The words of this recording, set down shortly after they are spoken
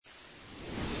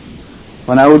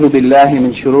ونعوذ بالله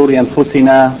من شرور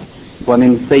أنفسنا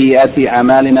ومن سيئات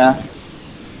أعمالنا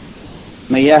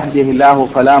من يهده الله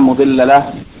فلا مضل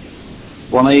له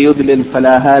ومن يضلل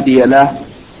فلا هادي له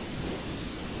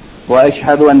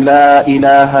وأشهد أن لا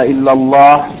إله إلا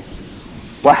الله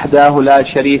وحده لا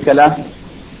شريك له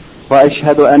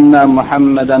وأشهد أن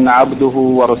محمدا عبده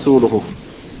ورسوله.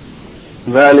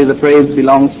 Verily the praise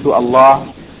belongs to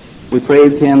Allah. We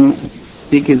praise Him,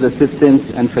 seek His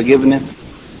assistance and forgiveness,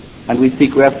 and we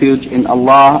seek refuge in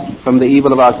Allah from the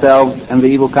evil of ourselves and the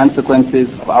evil consequences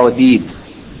of our deeds.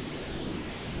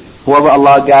 Whoever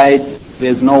Allah guides, there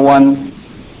is no one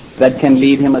that can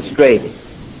lead him astray.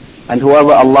 And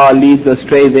whoever Allah leads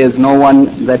astray, there is no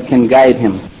one that can guide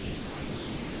him.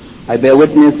 I bear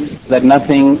witness that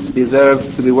nothing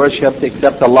deserves to be worshipped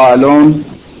except Allah alone,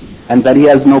 and that He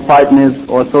has no partners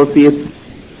or associates.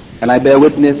 And I bear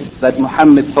witness that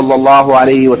Muhammad sallallahu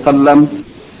alayhi wa sallam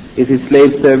is His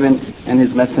slave servant and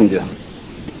His messenger.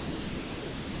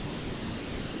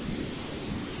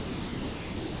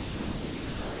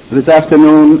 This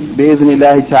afternoon,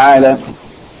 bi'iznillahi ta'ala,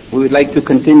 we would like to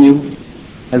continue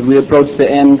as we approach the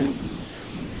end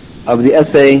of the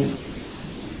essay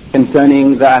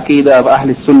concerning the Aqidah of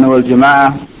Ahl Sunnah wal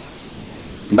Jama'ah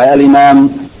by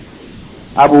Al-Imaam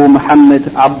Abu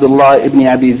Muhammad Abdullah ibn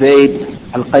Abi Zaid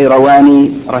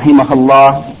al-Qayrawani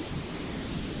rahimahullah.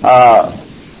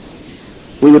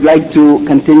 We would like to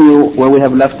continue where we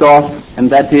have left off, and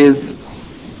that is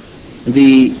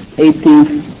the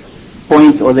 18th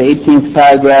point or the 18th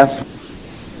paragraph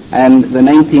and the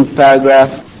 19th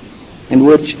paragraph, in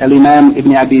which Al-Imaam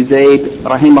ibn Abi Zaid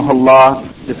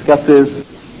rahimahullah discusses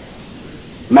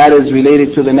matters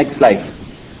related to the next life,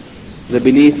 the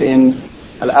belief in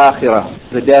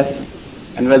Al-Akhirah, the death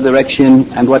and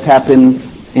resurrection and what happens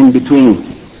in between.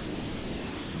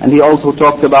 And he also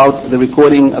talked about the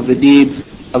recording of the deeds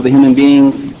of the human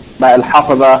beings by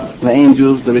Al-Hafaza, the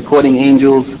angels, the recording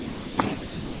angels,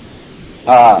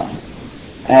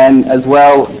 and as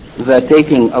well the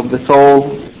taking of the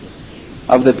soul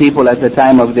of the people at the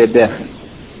time of their death.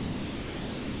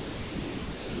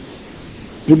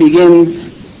 He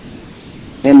begins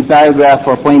in paragraph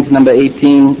or point number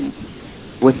 18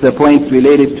 with the point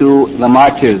related to the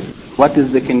martyrs. What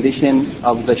is the condition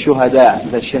of the shuhada,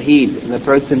 the shaheed, the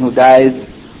person who dies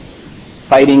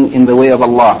fighting in the way of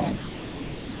Allah?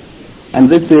 And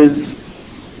this is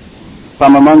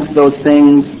from amongst those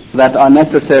things that are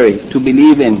necessary to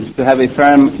believe in, to have a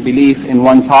firm belief in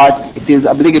one's heart. It is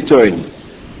obligatory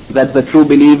that the true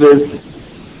believers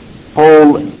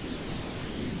hold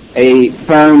a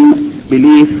firm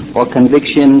belief or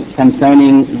conviction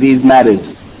concerning these matters.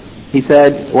 He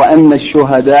said, وَأَنَّ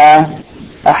الشُّهَدَاءَ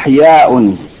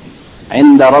أَحْيَاءٌ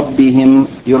عِنْدَ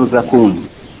رَبِّهِمْ يُرْزَقُونَ.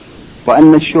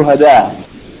 وَأَنَّ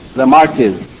الشُّهَدَاءَ, the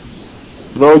martyrs,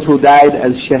 those who died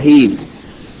as shaheed,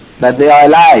 that they are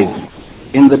alive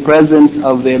in the presence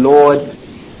of their Lord,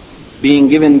 being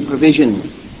given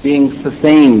provision, being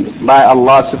sustained by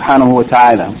Allah subhanahu wa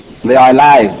ta'ala. They are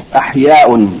alive, أحياء.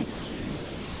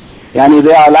 Yani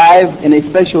they are alive in a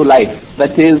special life,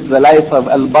 that is the life of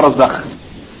al-barzakh,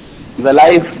 the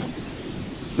life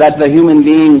that the human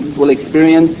beings will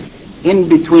experience in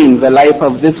between the life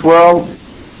of this world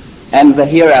and the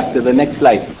hereafter, the next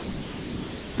life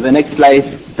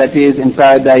that is in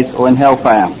paradise or in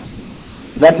hellfire.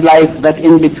 That life, that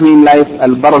in-between life,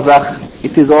 al-barzakh,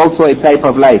 it is also a type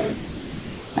of life.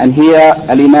 And here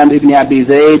Al-Imaam ibn Abi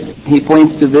Zaid, he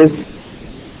points to this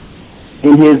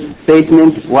in his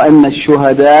statement, وَأَنَّ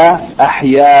الشُّهَدَاءَ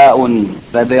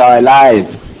أَحْيَاءٌ, that they are alive,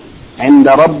 عِنْدَ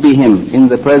رَبِّهِمْ, in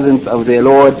the presence of their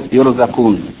Lord,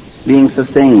 يُرْزَقُونَ, being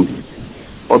sustained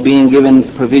or being given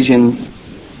provision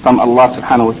from Allah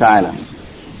subhanahu wa ta'ala.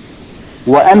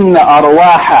 وَأَنَّ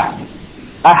أَرْوَاحَ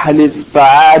أَهْلِ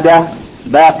السَّعَادَةِ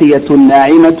بَاقِيَةٌ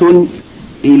نَاعِمَةٌ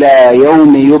إِلَى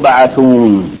يَوْمِ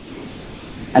يُبْعَثُونَ.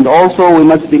 And also we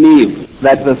must believe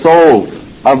that the souls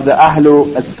of the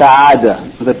Ahlu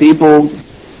al-Sa'ada, the people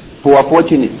who are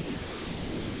fortunate,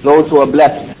 those who are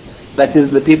blessed, that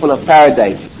is the people of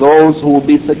paradise, those who will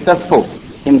be successful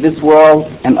in this world,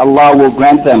 and Allah will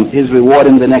grant them His reward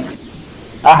in the next.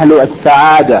 Ahlu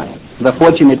al-Sa'ada, the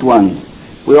fortunate ones.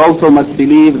 We also must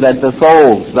believe that the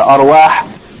souls, the arwah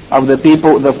of the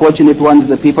people, the fortunate ones,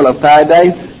 the people of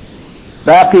paradise,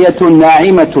 baqiyatun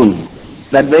na'imatun,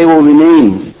 that they will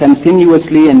remain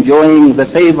continuously enjoying the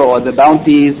favor or the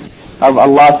bounties of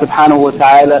Allah subhanahu wa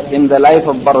ta'ala in the life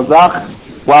of barzakh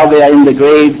while they are in the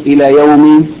grave, ila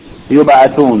yawmi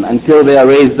yub'athun, until they are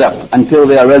raised up, until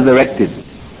they are resurrected.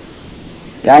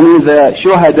 Yani the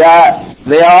shuhada,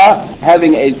 they are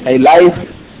having a life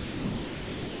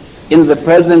in the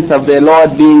presence of their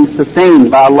Lord, being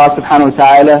sustained by Allah subhanahu wa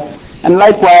ta'ala. And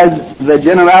likewise, the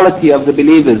generality of the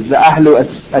believers, the Ahlu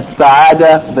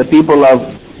as-Sa'ada, the people of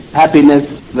happiness,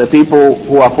 the people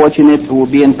who are fortunate, who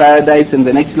will be in paradise in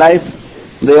the next life,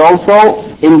 they also,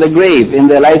 in the grave, in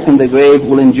their life in the grave,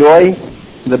 will enjoy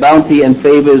the bounty and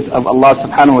favors of Allah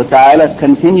subhanahu wa ta'ala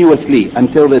continuously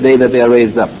until the day that they are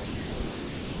raised up.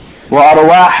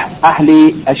 وَأَرْوَاحِ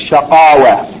أَهْلِ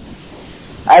الشَّقَاوَةِ.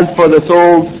 As for the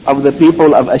souls of the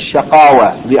people of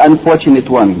ash-shaqawa, the unfortunate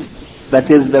ones, that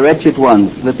is the wretched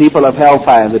ones, the people of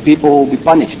hellfire, the people who will be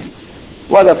punished,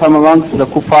 whether from amongst the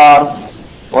kuffar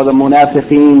or the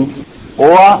munafiqeen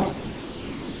or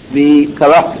the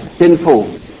corrupt, sinful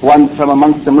ones from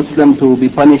amongst the Muslims who will be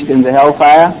punished in the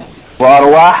hellfire.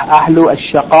 وَأَرْوَاحِ أَهْلُ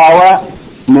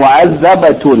الشَّقَاوَةِ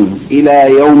مُعَذَّبَةٌ إِلَى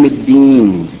يَوْمِ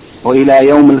الدِّينِ وَإِلَى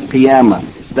يَوْمِ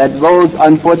الْقِيَامَةِ. That those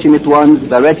unfortunate ones,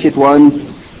 the wretched ones,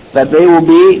 that they will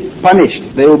be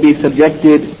punished, they will be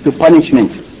subjected to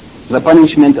punishment, the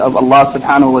punishment of Allah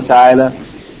subhanahu wa ta'ala,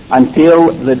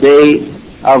 until the day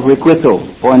of requital,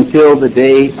 or until the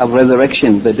day of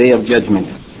resurrection, the day of judgment.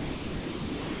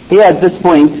 Here at this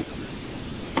point,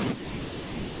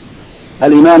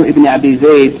 Al-Imaam ibn Abi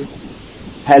Zaid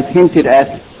has hinted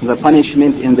at the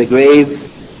punishment in the grave,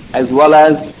 as well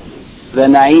as the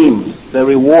na'im, the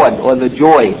reward or the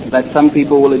joy that some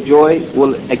people will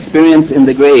experience in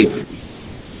the grave.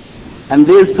 And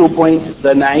these 2 points,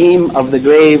 the na'im of the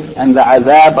grave and the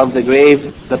azab of the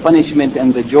grave, the punishment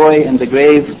and the joy in the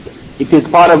grave, it is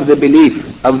part of the belief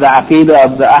of the aqidah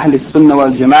of the Ahl Sunnah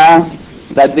wal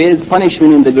Jama'ah that there is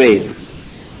punishment in the grave,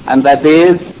 and that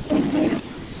there is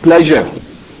pleasure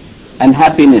and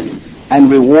happiness and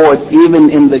reward even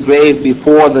in the grave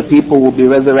before the people will be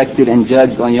resurrected and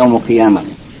judged on Yawm al-Qiyamah.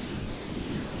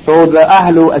 So the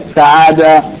Ahlu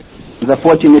as-Sa'ada, the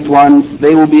fortunate ones,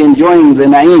 they will be enjoying the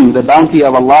na'im, the bounty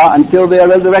of Allah, until they are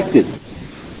resurrected.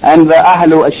 And the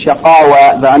Ahlu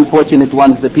as-Shaqawa, the unfortunate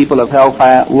ones, the people of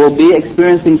hellfire, will be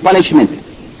experiencing punishment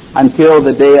until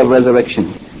the day of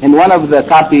resurrection. In one of the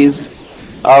copies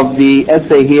of the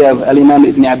essay here of Al-Imaam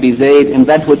ibn Abi Zaid, in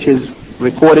that which is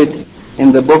recorded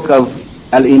in the book of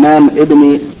Al-Imaam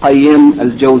ibn Qayyim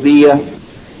al-Jawziyah,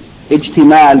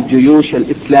 Ijtima' al-Juyush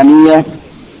al-Islamiyah,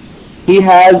 he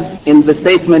has, in the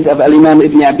statement of Al-Imaam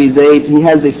ibn Abi Zaid, he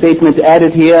has a statement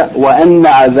added here, وَأَنَّ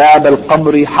عَذَابَ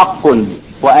الْقَبْرِ حَقٌّ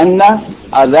وَأَنَّ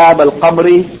عَذَابَ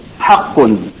الْقَبْرِ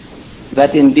حَقٌّ.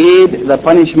 That indeed the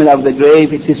punishment of the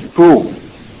grave, it is true,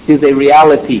 it is a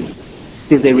reality,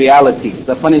 it is a reality.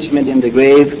 The punishment in the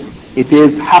grave, it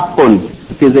is haqqun,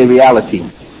 it is a reality.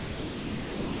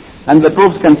 And the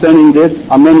proofs concerning this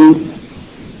are many.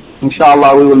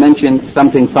 Inshallah, we will mention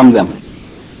something from them.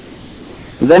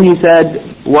 Then he said,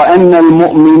 وَأَنَّ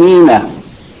الْمُؤْمِنِينَ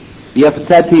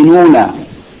يَفْتَتِنُونَ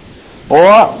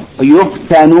or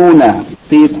يُفْتَنُونَ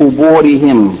فِي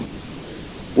قُبُورِهِمْ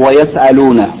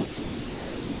وَيَسْأَلُونَ.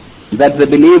 That the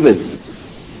believers,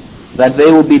 that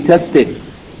they will be tested,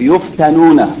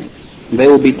 يُفْتَنُونَ, they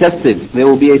will be tested, there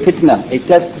will be a fitna, a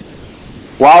test,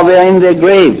 while they are in their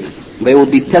graves, they will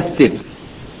be tested.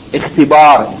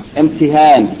 اختبار,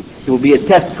 امتحان, it will be a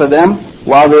test for them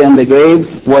while they are in the grave.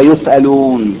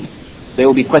 وَيُسْأَلُونَ, they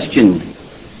will be questioned.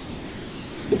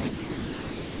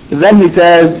 Then he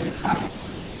says,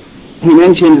 he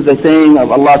mentions the saying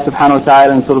of Allah subhanahu wa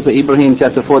ta'ala in Surah Ibrahim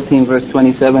chapter 14 verse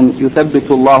 27, يُثَبِّتُ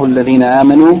اللَّهُ الَّذِينَ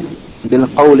آمَنُوا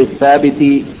بِالْقَوْلِ الثَّابِتِ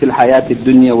فِي الْحَيَاةِ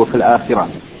الدُّنْيَا وَفِي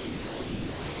الْآخِرَةِ.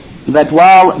 That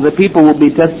while the people will be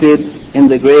tested in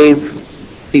the grave,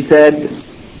 he said,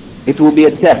 it will be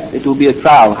a test, it will be a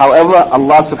trial. However,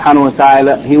 Allah subhanahu wa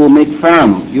ta'ala, He will make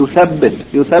firm,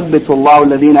 يُثَبِّتُ اللَّهُ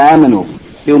الَّذِينَ آمَنُوا,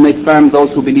 He will make firm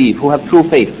those who believe, who have true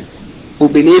faith, who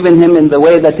believe in Him in the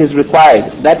way that is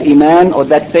required. That iman or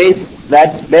that faith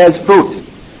that bears fruit,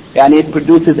 and it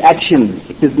produces action.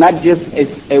 It is not just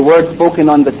a word spoken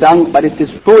on the tongue, but it is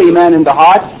true iman in the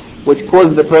heart, which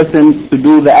causes the person to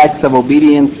do the acts of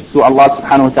obedience to Allah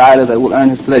subhanahu wa ta'ala that will earn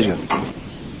His pleasure.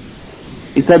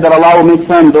 He said that Allah will make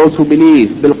firm those who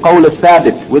believe, بالقول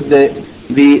الثابت, with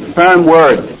the firm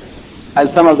word.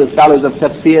 As some of the scholars of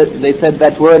tafsir, they said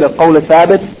that word of qawl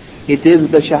thabit, it is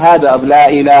the shahada of la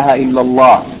ilaha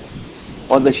illallah,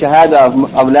 or the shahada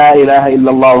of la ilaha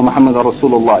illallah Muhammad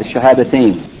Rasulullah,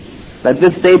 shahadatain. That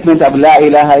this statement of la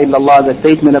ilaha illallah, the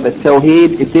statement of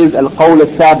tawheed, it is al-qawl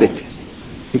thabit.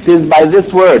 It is by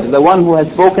this word, the one who has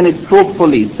spoken it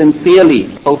truthfully, sincerely,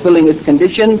 fulfilling its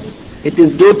conditions, it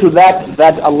is due to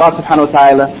that Allah subhanahu wa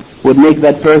ta'ala would make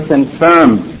that person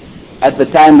firm at the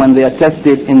time when they are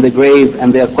tested in the grave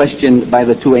and they are questioned by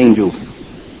the two angels.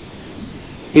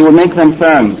 He will make them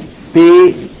firm.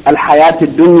 في الحياة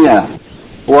الدنيا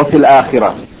وفي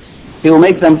الآخرة. He will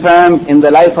make them firm in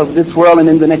the life of this world and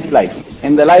in the next life.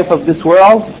 In the life of this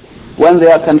world, when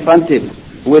they are confronted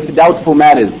with doubtful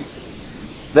matters,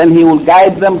 then He will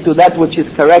guide them to that which is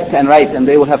correct and right, and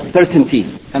they will have certainty,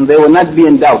 and they will not be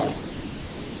in doubt.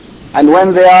 And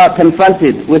when they are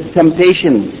confronted with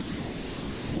temptations,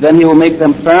 then He will make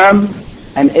them firm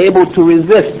and able to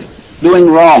resist doing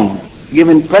wrong,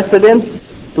 giving precedence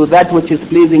to that which is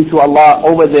pleasing to Allah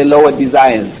over their lower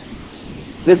desires.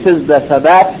 This is the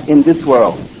thabat in this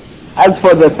world. As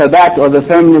for the thabat or the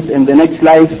firmness in the next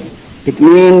life, it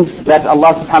means that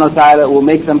Allah subhanahu wa ta'ala will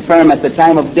make them firm at the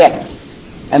time of death.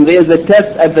 And there is a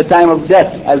test at the time of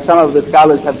death, as some of the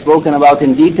scholars have spoken about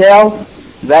in detail,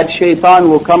 that shaitan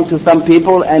will come to some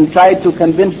people and try to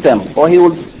convince them, or he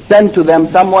will send to them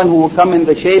someone who will come in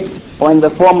the shape or in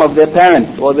the form of their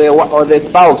parents or their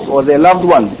spouse or their loved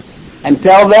ones, and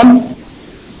tell them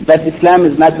that Islam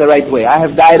is not the right way. I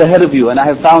have died ahead of you and I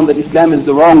have found that Islam is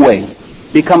the wrong way.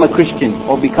 Become a Christian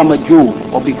or become a Jew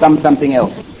or become something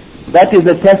else. That is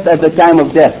a test at the time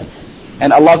of death.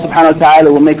 And Allah subhanahu wa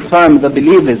ta'ala will make firm the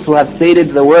believers who have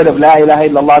stated the word of La ilaha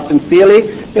illallah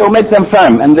sincerely. He will make them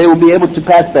firm and they will be able to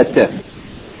pass that test.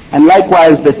 And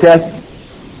likewise the test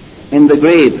in the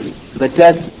grave, the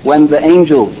test when the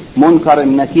angels, Munkar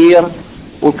and Nakir,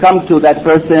 will come to that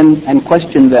person and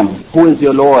question them. Who is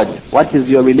your Lord? What is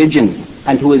your religion?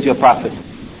 And who is your Prophet?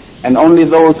 And only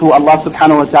those who Allah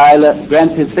subhanahu wa ta'ala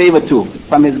grants His favor to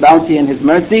from His bounty and His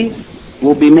mercy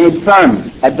will be made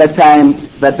firm at that time,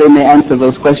 that they may answer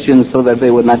those questions so that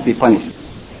they would not be punished.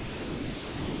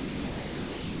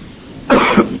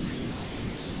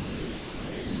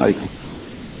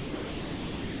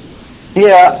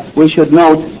 Here we should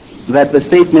note that the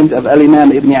statement of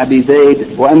Al-Imaam ibn Abi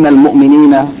Zaid, وَأَنَّ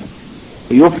الْمُؤْمِنِينَ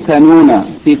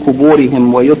يُفْتَنُونَ فِي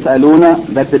قُبُورِهِمْ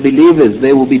وَيُسْأَلُونَ, that the believers,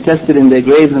 they will be tested in their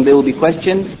graves and they will be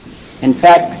questioned. In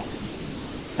fact,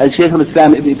 as Shaykh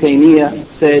al-Islam ibn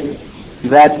Taymiyyah said,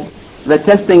 that the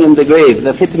testing in the grave,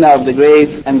 the fitna of the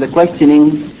grave and the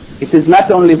questioning, it is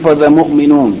not only for the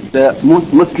mu'minun, the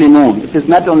Muslimun, it is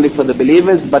not only for the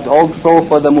believers, but also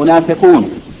for the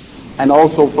munafiqun, and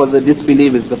also for the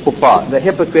disbelievers, the kuffar. The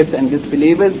hypocrites and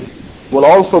disbelievers will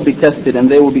also be tested and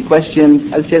they will be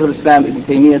questioned. As Shaykh al-Islam ibn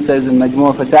Taymiyyah says in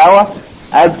Majmu' Fatawa,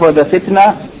 as for the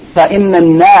fitna, فَإِنَّ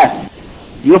النَّاسِ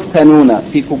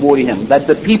يُفْتَنُونَ فِي قُبُورِهِمْ, that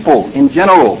the people in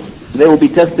general, they will be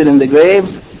tested in the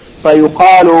graves.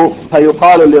 فَيُقَالُ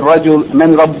لِلرَّجُلِ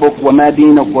مَنْ رَبُّكَ وَمَا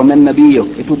دِينُكَ وَمَنْ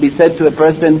نَبِيُّكَ. It will be said to a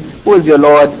person, who is your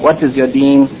Lord, what is your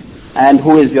deen, and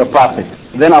who is your prophet?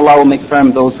 Then Allah will make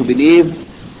firm those who believe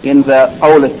in the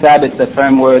qawl al-thabit, the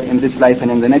firm word in this life and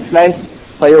in the next life.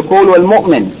 فَيَقُولُ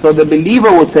الْمُؤْمِنُ, so the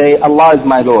believer will say, Allah is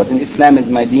my Lord, and Islam is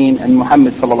my deen, and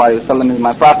Muhammad sallallahu alayhi wa sallam is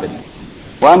my prophet.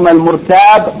 وَأَمَّا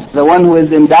الْمُرْتَابِ, the one who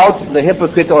is in doubt, the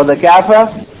hypocrite or the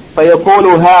kafir,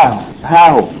 فَيَقُولُ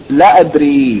هَاهُ لَا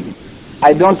أَدْرِي,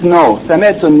 I don't know.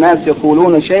 سَمِعْتُ النَّاسِ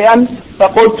يَقُولُونَ شَيْئًا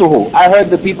فَقُلْتُهُ, I heard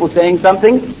the people saying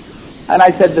something, and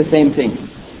I said the same thing.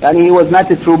 And he was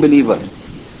not a true believer.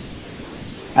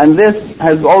 And this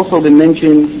has also been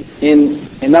mentioned in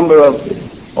a number of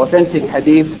authentic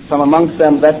hadith, from amongst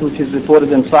them that which is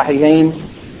reported in Sahihain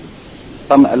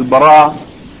from Al-Bara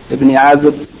ibn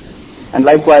Azib, and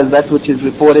likewise that which is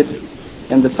reported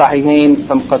in the Sahihain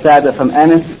from Qatada from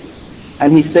Anas.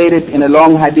 And he stated in a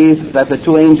long hadith that the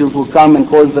two angels will come and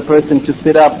cause the person to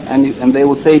sit up, and they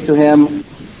will say to him,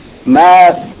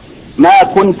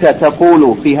 ما كنت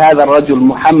تقول في هذا الرجل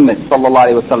محمد صلى الله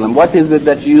عليه وسلم, what is it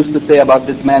that you used to say about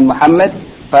this man Muhammad?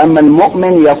 فأما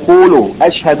المؤمن يقول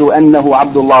أشهد أنه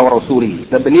عبد الله ورسوله,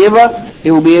 the believer,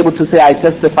 he will be able to say, I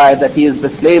testify that he is the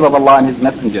slave of Allah and His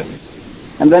messenger,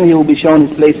 and then he will be shown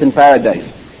his place in paradise.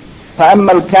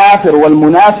 فأما الكافر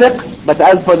والمنافق, but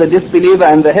as for the disbeliever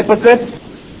and the hypocrite,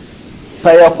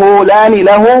 فيقولان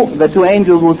له, the two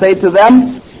angels will say to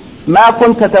them, ما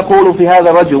كنت تقول في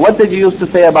هذا الرجل, what did you used to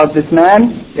say about this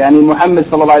man, يعني محمد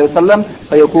صلى الله عليه وسلم,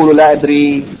 فيقول لا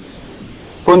أدري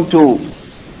كنت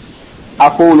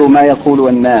أقول ما يقول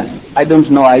الناس, I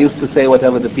don't know, I used to say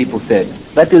whatever the people said.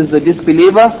 That is the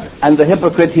disbeliever, and the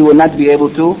hypocrite, he will not be able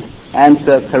to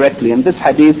answer correctly. And this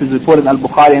hadith is reported in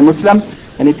Al-Bukhari and Muslim,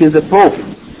 and it is a proof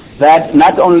that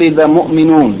not only the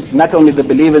mu'minun, not only the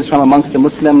believers from amongst the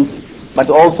Muslims, but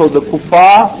also the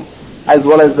kuffar as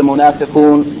well as the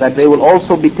munafiqun, that they will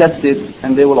also be tested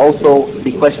and they will also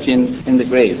be questioned in the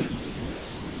grave.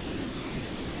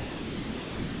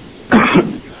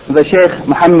 The Shaykh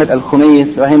Muhammad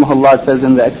al-Khumayis rahimahullah says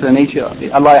in the explanation,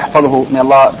 Allah yahfadhu, may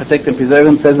Allah protect and preserve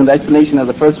him, says in the explanation of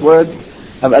the first word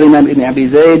of Al-Imaam ibn Abi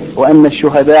Zaid, وَأَنَّ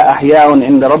الشُّهَدَاءَ أَحْيَاءٌ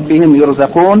عِنْدَ رَبِّهِمْ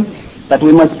يُرْزَقُونَ, that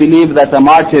we must believe that the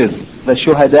martyrs, the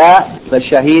shuhada, the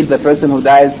shaheed, the person who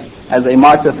dies as a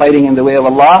martyr fighting in the way of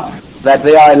Allah, that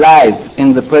they are alive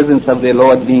in the presence of their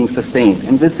Lord being sustained.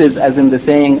 And this is as in the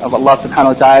saying of Allah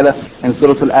subhanahu wa ta'ala in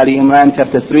Surah Al-Imran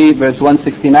chapter 3 verse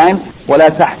 169, وَلَا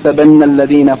تَحْسَبَنَّ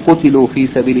الَّذِينَ قُتِلُوا فِي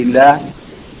سَبِيلِ اللَّهِ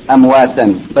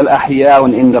أَمْوَاتًا بَلْ أَحْيَاءٌ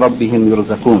عِنْدَ رَبِّهِمْ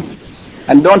يُرْزَقُونَ.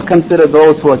 And don't consider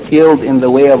those who are killed in the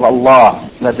way of Allah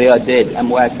that they are dead,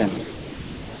 أمواتا.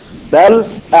 بَلْ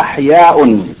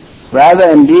أَحْيَاءٌ.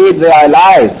 Rather indeed they are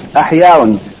alive,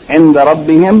 أحياء عِنْدَ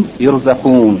رَبِّهِمْ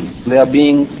يُرْزَقُونَ. They are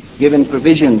being given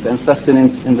provisions and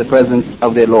sustenance in the presence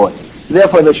of their Lord.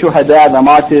 Therefore the shuhada, the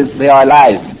martyrs, they are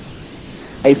alive.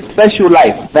 A special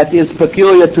life that is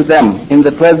peculiar to them in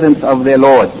the presence of their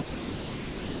Lord.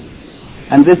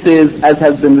 And this is, as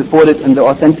has been reported in the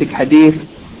authentic hadith,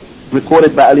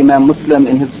 recorded by Al-Imam Muslim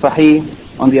in his Sahih,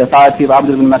 on the authority of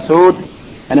Abdullah ibn Mas'ud,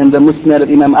 and in the Musnad of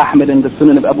Imam Ahmad and the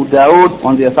Sunan of Abu Dawood,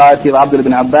 on the authority of Abdullah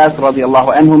ibn Abbas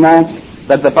radiallahu anhuma,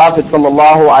 that the Prophet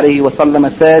sallallahu alayhi wa sallam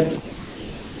said,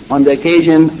 on the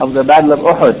occasion of the Battle of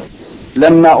Uhud,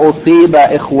 لَمَّا أُصِيبَ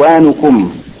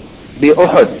إِخْوَانُكُمْ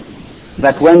بِأُحُدٍ,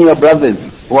 that when your brothers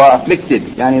were afflicted,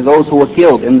 yani those who were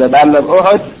killed in the Battle of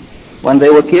Uhud, when they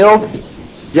were killed,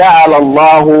 جَعَلَ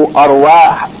اللَّهُ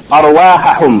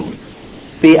أَرْوَاحَهُمْ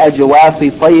في أجواف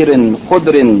طير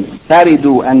خضر ترد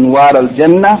أنوار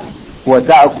الجنة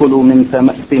وتأكل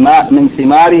من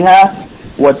ثمارها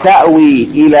وتأوي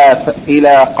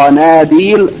إلى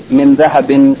قناديل من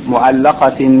ذهب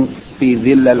معلقة في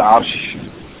ظل العرش.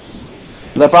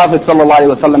 The Prophet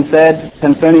ﷺ said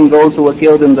concerning those who were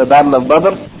killed in the Battle of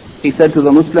Badr, he said to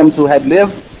the Muslims who had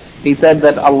lived, he said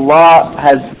that Allah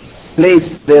has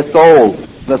placed their souls,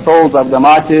 the souls of the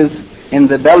martyrs, in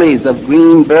the bellies of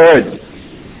green birds,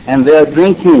 and they are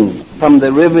drinking from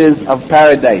the rivers of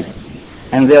paradise,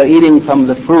 and they are eating from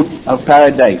the fruits of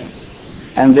paradise,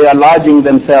 and they are lodging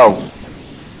themselves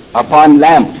upon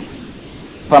lamps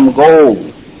from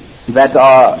gold that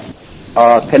are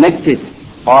connected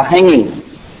or hanging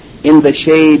in the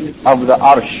shade of the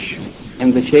arsh,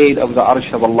 in the shade of the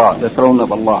arsh of Allah, the throne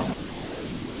of Allah.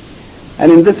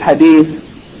 And in this hadith,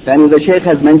 the Shaykh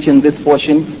has mentioned this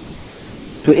portion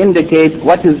to indicate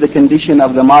what is the condition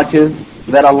of the martyrs,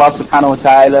 that Allah subhanahu wa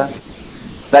ta'ala,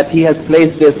 that He has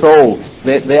placed their souls,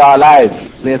 they are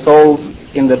alive, their souls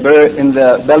in the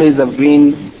bellies of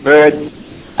green birds,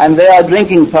 and they are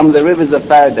drinking from the rivers of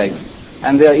paradise,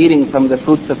 and they are eating from the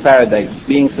fruits of paradise,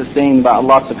 being sustained by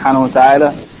Allah subhanahu wa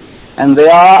ta'ala, and they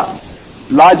are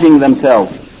lodging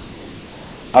themselves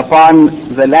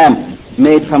upon the lamps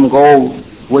made from gold,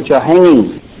 which are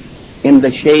hanging in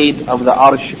the shade of the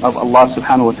arsh of Allah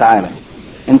subhanahu wa ta'ala.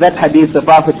 In that hadith, the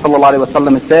Prophet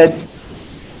ﷺ said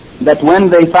that when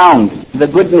they found the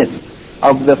goodness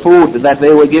of the food that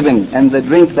they were given, and the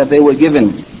drink that they were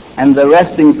given, and the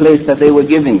resting place that they were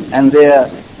given, and their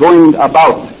going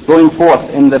forth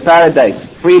in the paradise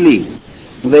freely,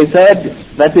 they said,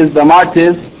 that is the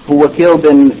martyrs who were killed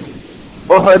in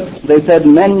Uhud, they said,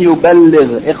 مَنْ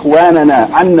يُبَلِّغْ إِخْوَانَنَا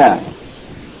عَنَّا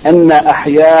أَنَّ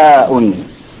أَحْيَاءٌ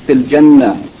فِي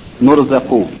الْجَنَّةِ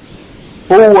نُرْزَقُ.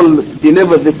 Who will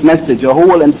deliver this message, or who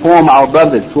will inform our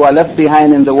brothers who are left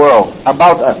behind in the world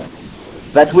about us,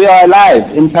 that we are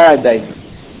alive in paradise,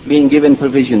 being given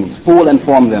provisions? Who will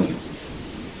inform them?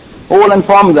 Who will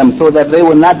inform them so that they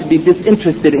will not be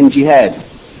disinterested in jihad,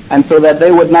 and so that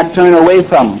they would not turn away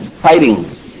from fighting?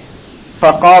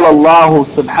 فَقَالَ اللَّهُ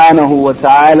سُبْحَانَهُ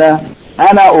وَتَعَالَى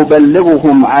أَنَا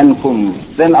أُبَلِّغُهُمْ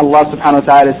عَنْكُمْ. Then Allah subhanahu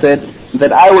wa ta'ala said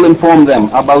that I will inform them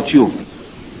about you.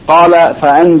 قال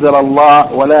فأنزل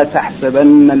الله ولا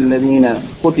تحسبن الذين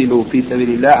قتلوا في سبيل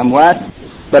الله أموات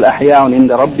بل أحياء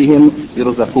عند ربهم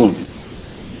يرزقون.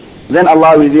 Then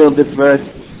Allah revealed this verse,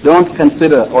 don't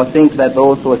consider or think that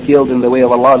those who are killed in the way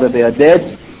of Allah that they are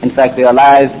dead. In fact, they are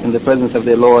alive in the presence of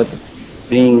their Lord,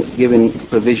 being given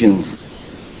provisions.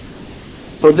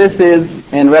 So this is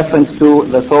in reference to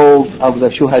the souls of the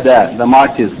shuhada, the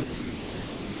martyrs.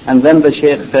 And then the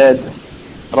Shaykh said,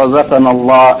 رزقنا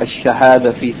الله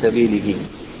الشهادة في سبيله.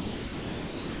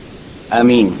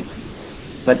 Ameen.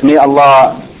 But may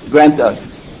Allah grant us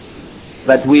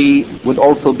that we would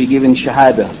also be given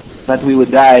shahada, that we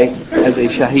would die as a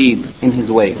shaheed in His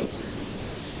way.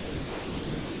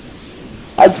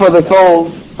 As for the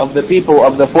souls of the people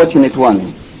of the fortunate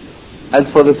ones, as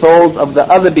for the souls of the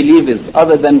other believers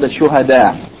other than the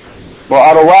shuhada,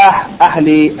 وأرواح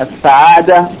أهل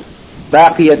السعادة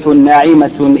باقية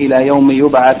ناعمة إلى يوم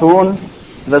يبعثون,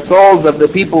 the souls of the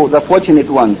people, the fortunate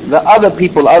ones, the other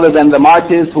people other than the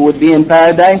martyrs who would be in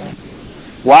paradise,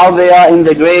 while they are in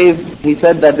the grave, he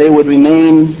said that they would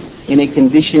remain in a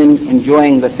condition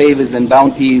enjoying the favors and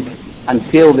bounties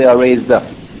until they are raised up.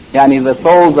 Yani the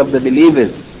souls of the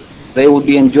believers, they would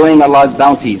be enjoying Allah's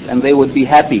bounties and they would be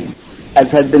happy, as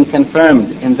has been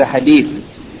confirmed in the hadith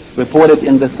reported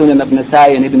in the Sunan of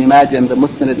Nasa'i and Ibn Majah and the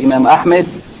Musnad of Imam Ahmed,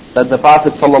 that the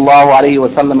Prophet sallallahu alaihi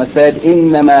wasallam said,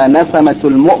 إِنَّمَا نَسَمَةُ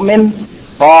الْمُؤْمِنِ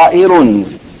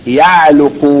طَائِرٌ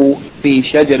يَعْلُقُ في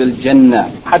شجر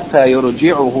الجنة حتى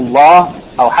يرجعه الله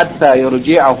أو حتى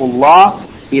يرجعه الله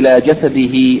إلى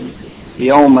جسده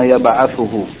يوم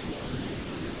يبعثه.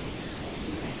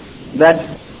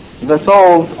 That the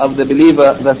soul of the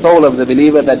believer,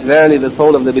 that verily the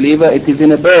soul of the believer, it is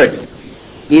in a bird,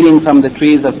 eating from the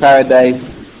trees of paradise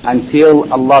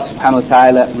until Allah subhanahu wa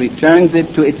ta'ala returns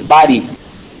it to its body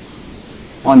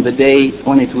on the day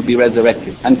when it will be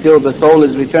resurrected. Until the soul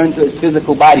is returned to its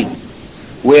physical body,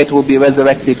 where it will be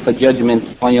resurrected for judgment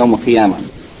on Yawm al-Qiyamah.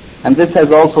 And this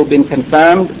has also been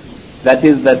confirmed, that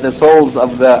is, that the souls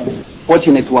of the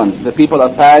fortunate ones, the people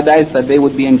of paradise, that they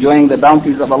would be enjoying the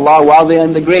bounties of Allah while they are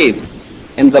in the grave,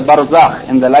 in the barzakh,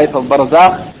 in the life of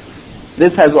barzakh.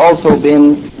 This has also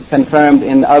been confirmed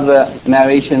in other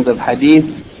narrations of hadith.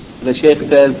 The Shaykh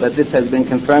says that this has been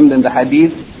confirmed in the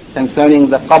hadith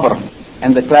concerning the qabr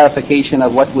and the clarification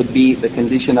of what would be the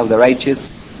condition of the righteous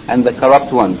and the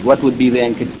corrupt ones, what would be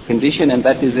their condition, and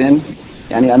that is in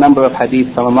a number of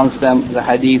hadiths, from amongst them the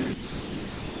hadith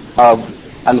of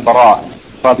Al-Bara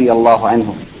radiyallahu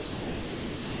anhu.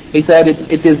 He said,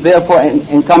 it is therefore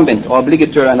incumbent or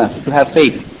obligatory on us to have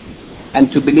faith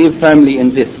and to believe firmly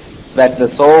in this, that the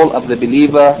soul of the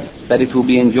believer, that it will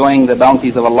be enjoying the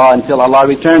bounties of Allah until Allah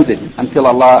returns it, until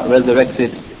Allah resurrects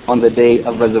it on the day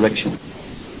of resurrection.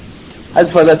 As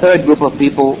for the third group of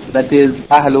people, that is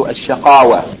Ahlu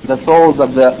al-Shaqawa, the souls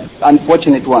of the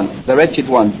unfortunate ones, the wretched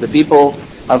ones, the people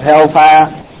of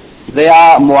hellfire, they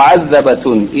are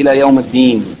mu'azzabatun ila yawm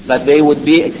ad-din, that they would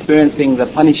be experiencing the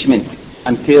punishment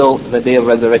until the day of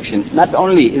resurrection. Not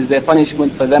only is there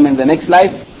punishment for them in the next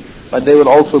life, but they will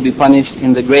also be punished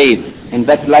in the grave, in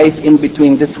that life in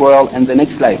between this world and the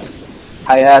next life,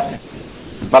 Hayat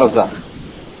Barzakh.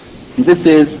 This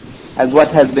is as what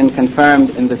has been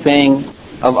confirmed in the saying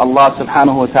of Allah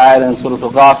subhanahu wa ta'ala in Surah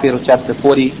Al-Ghafir, chapter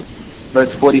 40,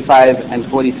 verse 45 and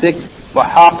 46,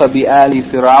 وَحَاقَ بِآلِ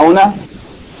فِرْعَوْنَ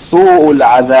سُوءُ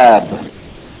الْعَذَابِ,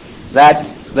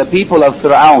 that the people of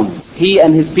Fir'aun, he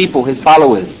and his people, his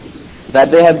followers, that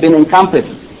they have been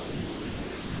encompassed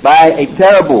by a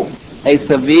terrible, a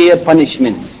severe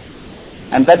punishment.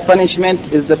 And that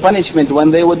punishment is the punishment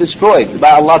when they were destroyed by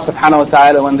Allah subhanahu wa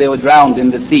ta'ala, when they were drowned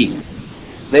in the sea.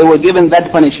 They were given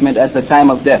that punishment at the time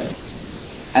of death.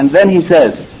 And then he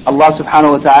says, Allah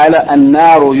subhanahu wa ta'ala,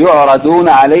 النَّارُ يُعْرَضُونَ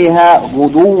عَلَيْهَا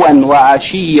غُدُوًّا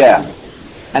وَعَشِيًّا,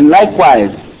 and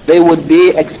likewise they would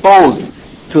be exposed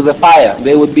to the fire.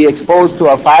 They would be exposed to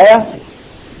a fire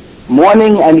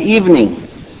morning and evening,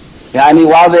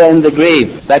 while they are in the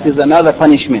grave. That is another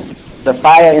punishment. The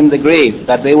fire in the grave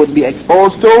that they would be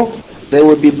exposed to, they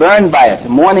would be burned by it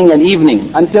morning and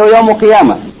evening until Yawm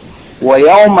al-Qiyamah.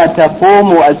 وَيَوْمَ تَقُومُ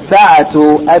السَّاعَةُ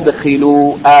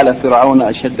أَدْخِلُوا آلَ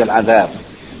فِرْعَوْنَ أَشَدَّ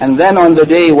الْعَذَابِ. And then on the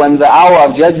day when the hour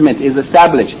of judgment is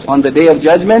established, on the day of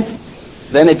judgment,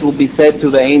 then it will be said to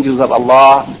the angels of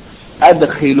Allah,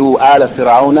 أَدْخِلُوا آلَ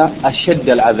فِرْعَوْنَ أَشَدَّ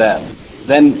الْعَذَابِ.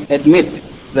 Then admit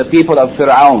the people of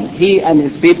Fir'aun, he and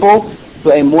his people,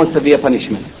 to a more severe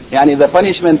punishment. The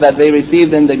punishment that they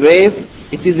received in the grave,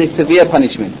 it is a severe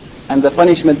punishment. And the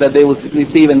punishment that they will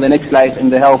receive in the next life, in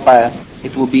the hellfire,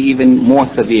 it will be even more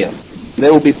severe. They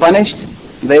will be punished,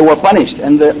 they were punished.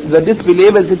 And the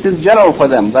disbelievers, it is general for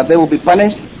them, that they will be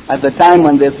punished at the time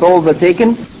when their souls are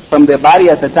taken from their body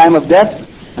at the time of death,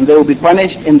 and they will be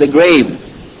punished in the grave,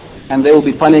 and they will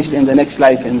be punished in the next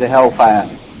life in the hellfire,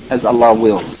 as Allah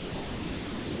wills.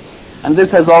 And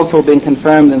this has also been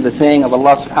confirmed in the saying of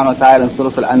Allah subhanahu wa ta'ala in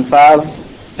Surah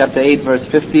Al-Anfal, chapter 8, verse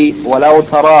 50, وَلَوْ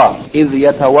تَرَى إِذْ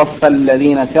يَتَوَفَّى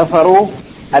الَّذِينَ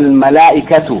كَفَرُوا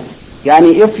الْمَلَائِكَةُ.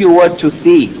 If you were to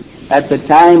see at the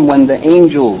time when the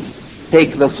angels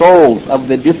take the souls of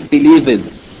the disbelievers,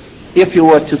 if you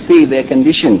were to see their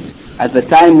conditions at the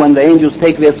time when the angels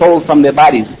take their souls from their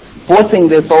bodies, forcing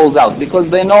their souls out, because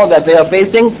they know that they are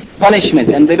facing punishment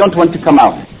and they don't want to come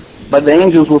out. But the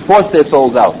angels will force their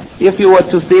souls out. If you were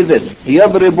to see this,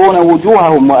 يَضْرِبُونَ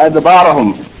وُجُوهَهُمْ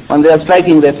وَأَدْبَارَهُمْ, when they are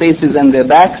striking their faces and their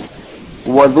backs,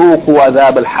 وَذُوقُوا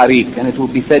عَذَابَ الْحَرِيقِ, and it will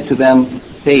be said to them,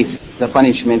 taste the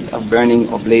punishment of burning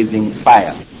or blazing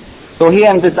fire. So here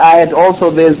in this ayat also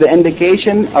there's the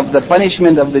indication of the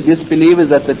punishment of the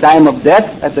disbelievers at the time of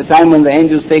death, at the time when the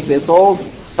angels take their souls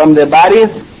from their bodies,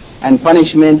 and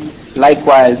punishment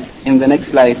likewise in the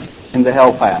next life in the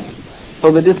hellfire.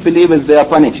 So the disbelievers, they are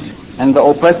punished, and the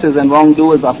oppressors and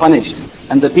wrongdoers are punished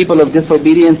and the people of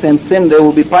disobedience and sin, they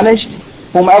will be punished.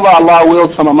 Whomever Allah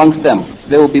wills from amongst them,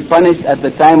 they will be punished at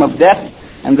the time of death,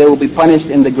 and they will be punished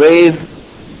in the grave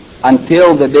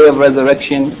until the day of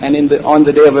resurrection. And on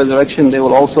the day of resurrection, they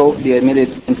will also be admitted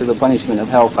into the punishment of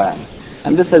hellfire.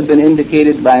 And this has been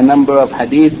indicated by a number of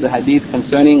hadiths, the hadith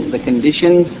concerning the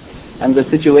conditions and the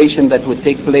situation that would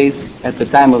take place at the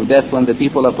time of death when the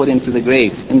people are put into the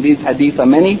grave. And these hadiths are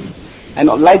many, and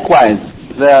likewise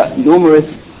the numerous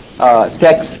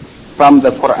texts from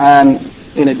the Quran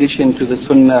in addition to the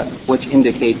Sunnah which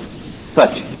indicate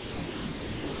such.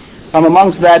 From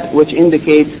amongst that which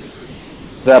indicates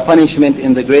the punishment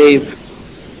in the grave,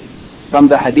 from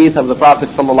the hadith of the Prophet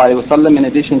ﷺ in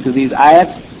addition to these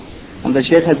ayats, and the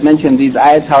Shaykh has mentioned these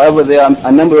ayats, however there are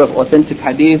a number of authentic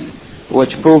hadiths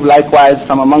which prove likewise.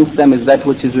 From amongst them is that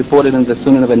which is reported in the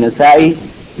Sunan of An-Nasa'i,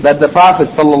 that the Prophet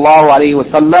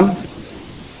ﷺ,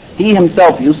 he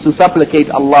himself used to supplicate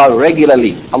Allah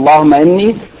regularly, Allahumma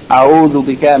inni a'udhu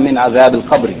bika min azab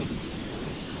al-qabr.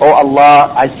 Oh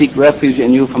Allah, I seek refuge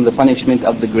in you from the punishment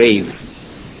of the grave.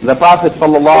 The Prophet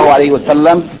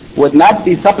ﷺ would not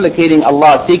be supplicating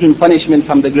Allah, seeking punishment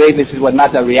from the grave if it were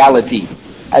not a reality.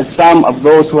 As some of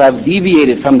those who have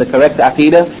deviated from the correct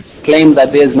aqidah claim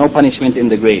that there is no punishment in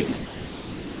the grave.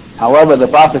 However, the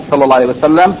Prophet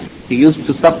ﷺ, he used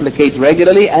to supplicate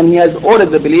regularly, and he has ordered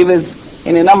the believers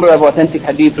in a number of authentic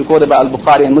hadith recorded by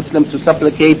Al-Bukhari and Muslim to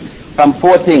supplicate from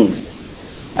 4 things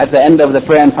at the end of the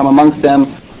prayer, and from amongst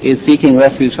them is seeking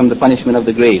refuge from the punishment of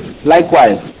the grave.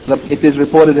 Likewise, it is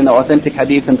reported in the authentic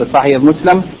hadith in the Sahih of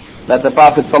Muslim that the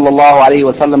Prophet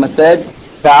ﷺ said,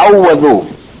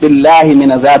 "Ta'awwadhu billahi min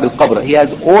azab al-qabr." He has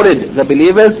ordered the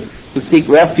believers to seek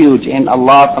refuge in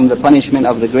Allah from the punishment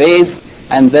of the grave.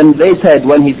 And then they said,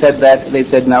 when he said that, they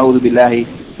said, "Na'udhu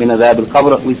billahi min azab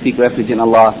al-qabr." We seek refuge in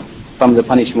Allah from the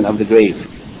punishment of the grave.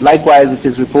 Likewise, it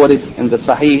is reported in the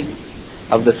Sahih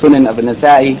of the Sunan of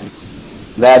An-Nasa'i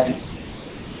that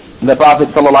the Prophet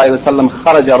ﷺ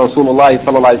خرج رسول الله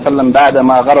صلى الله عليه وسلم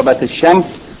بعدما غربت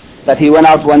الشمس, that he went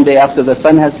out one day after the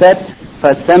sun has set,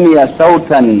 فسمع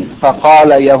صوتا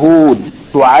فقال يهود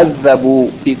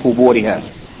تعذب في قبورها.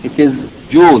 It is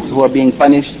Jews who are being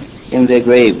punished in their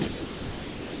graves.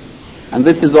 And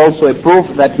this is also a proof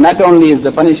that not only is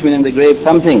the punishment in the grave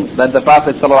something that the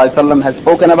Prophet ﷺ has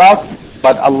spoken about,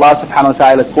 but Allah subhanahu wa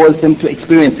ta'ala calls him to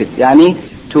experience it, yani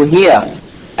to hear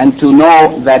and to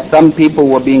know that some people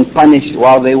were being punished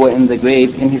while they were in the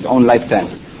grave in his own lifetime.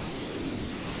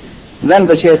 Then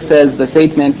the Shaykh says the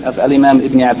statement of Al-Imaam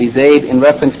ibn Abi Zaid in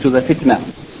reference to the fitna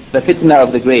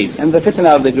of the grave. And the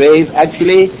fitna of the grave,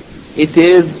 actually, it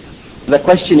is the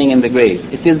questioning in the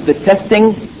grave. It is the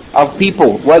testing of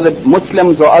people, whether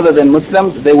Muslims or other than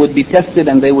Muslims. They would be tested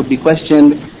and they would be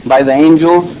questioned by the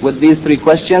angels with these 3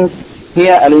 questions.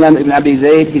 Here, Al-Imaam ibn Abi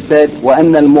Zaid, he said,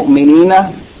 وَأَنَّ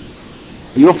الْمُؤْمِنِينَ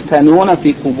يُفْتَنُونَ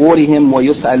فِي قُبُورِهِمْ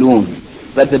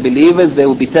وَيُسْأَلُونَ, that the believers, they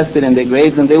will be tested in their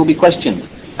graves and they will be questioned.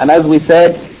 And as we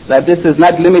said, that this is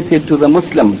not limited to the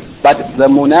Muslims, but the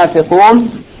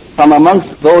munafiqun from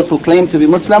amongst those who claim to be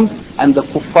Muslims, and the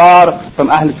kuffar from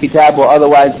Ahl Kitab or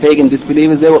otherwise pagan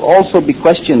disbelievers, they will also be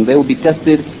questioned. They will be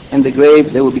tested in the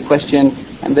grave, they will be questioned,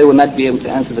 and they will not be able to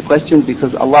answer the questions,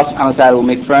 because Allah subhanahu wa ta'ala will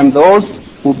make firm those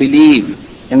who believe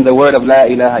in the word of La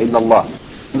ilaha illallah.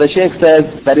 The Shaykh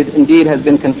says that it indeed has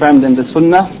been confirmed in the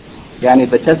Sunnah, yani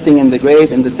the testing in the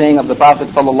grave, in the saying of the Prophet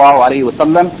sallallahu alaihi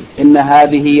wasallam, "Inna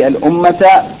hadihi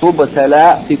al-ummata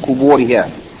tubtala fi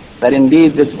kuburiha," that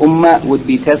indeed this ummah would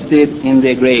be tested in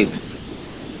their graves.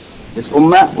 This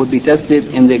ummah would be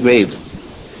tested in their graves.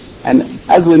 And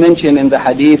as we mentioned in the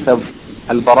hadith of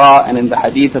Al-Bara and in the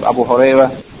hadith of Abu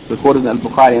Hurairah recorded in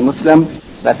Al-Bukhari and Muslim,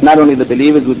 that not only the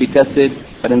believers would be tested,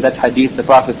 but in that hadith the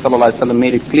Prophet ﷺ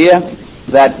made it clear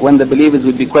that when the believers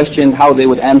would be questioned, how they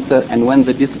would answer, and when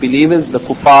the disbelievers, the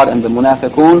kuffar and the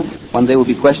munafiqun, when they would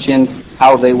be questioned,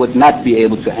 how they would not be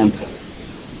able to answer.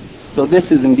 So this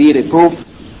is indeed a proof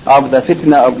of the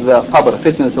fitna of the qabr,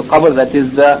 fitna to qabr, that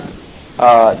is the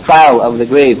trial of the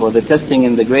grave or the testing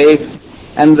in the grave.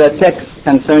 And the texts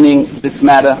concerning this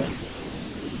matter,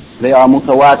 they are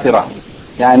mutawatira,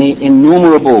 yani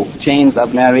innumerable chains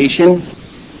of narration,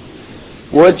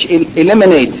 which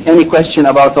eliminate any question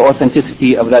about the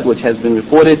authenticity of that which has been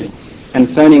reported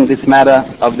concerning this matter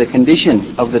of the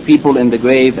condition of the people in the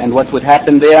grave and what would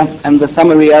happen there. And the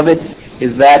summary of it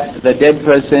is that the dead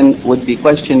person would be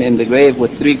questioned in the grave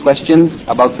with 3 questions.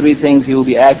 About 3 things he will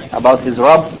be asked: about his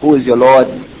Rabb, who is your Lord,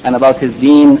 and about his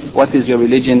deen, what is your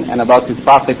religion, and about his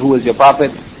Prophet, who is your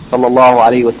Prophet, sallallahu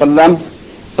alaihi wasallam.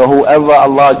 So whoever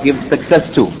Allah gives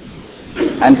success to,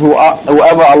 and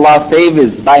whoever Allah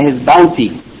favors by His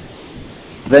bounty,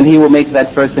 then he will make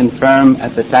that person firm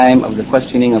at the time of the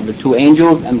questioning of the two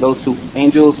angels, and those two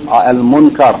angels are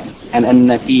Al-Munkar and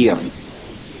Al-Nakir.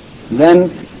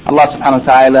 Then Allah subhanahu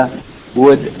wa ta'ala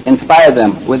would inspire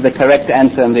them with the correct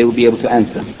answer, and they will be able to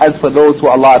answer. As for those who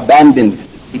Allah abandoned,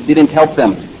 He didn't help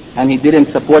them, and He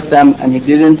didn't support them, and He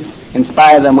didn't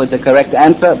inspire them with the correct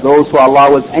answer, those who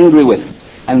Allah was angry with,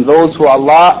 and those who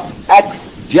Allah acts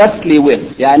justly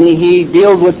with, yani He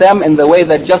deals with them in the way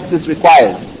that justice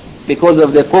requires, because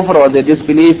of their kufr or their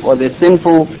disbelief or their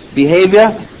sinful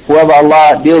behavior. Whoever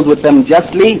Allah deals with them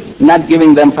justly, not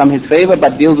giving them from His favor,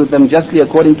 but deals with them justly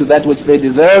according to that which they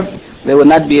deserve, they would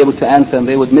not be able to answer, and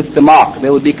they would miss the mark. They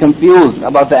would be confused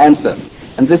about the answer.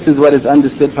 And this is what is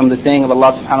understood from the saying of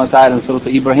Allah subhanahu wa ta'ala in Surah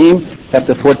Ibrahim,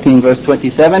 chapter 14, verse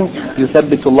 27,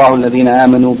 يُثَبِّتُ اللَّهُ الَّذِينَ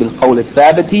آمَنُوا بِالْقَوْلِ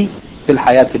الثَّابِتِ فِي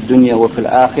الْحَيَاةِ الدُّنْيَا وَفِي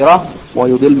الْآخِرَةِ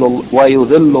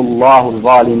وَيُذِلُّ اللَّهُ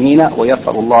الظَّالِمِينَ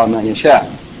وَيَفْعَلُ اللَّهُ مَا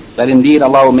يَشَاءُ. That indeed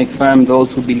Allah will make firm those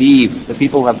who believe, the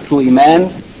people who have true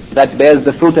iman, that bears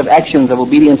the fruit of actions of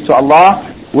obedience to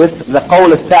Allah, with the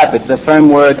qawl al-thabit, the firm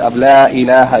word of La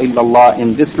ilaha illallah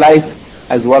in this life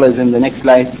as well as in the next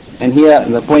life. And here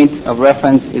the point of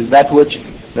reference is that which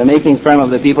the making firm of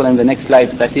the people in the next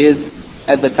life, that is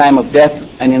at the time of death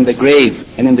and in the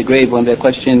grave, when they're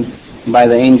questioned by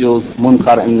the angels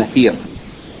Munkar and Nakir.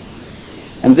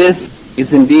 And this is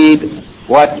indeed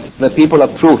what the people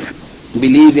of truth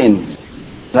believe in,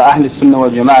 the Ahl al-Sunnah wal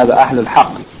Jama'ah, the Ahl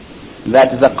al-Haq,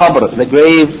 that the qabr, the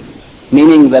grave,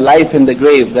 meaning the life in the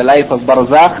grave, the life of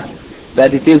barzakh,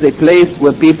 that it is a place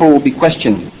where people will be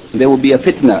questioned. There will be a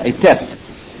fitna, a test.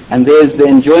 And there is the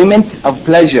enjoyment of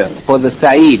pleasure for the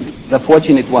sa'id, the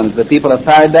fortunate ones, the people of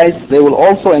paradise. They will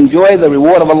also enjoy the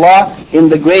reward of Allah in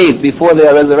the grave before they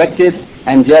are resurrected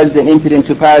and judged and entered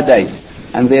into paradise.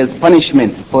 And there is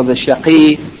punishment for the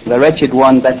shaqi, the wretched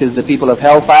one, that is the people of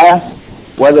hellfire,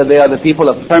 whether they are the people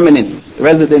of permanent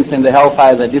residence in the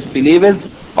hellfire, the disbelievers,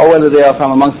 or whether they are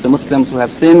from amongst the Muslims who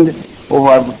have sinned,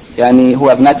 or who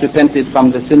have not repented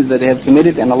from the sins that they have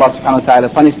committed, and Allah subhanahu wa ta'ala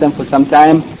punished them for some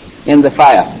time in the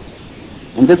fire.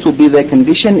 And this will be their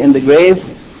condition in the grave,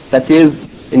 that is,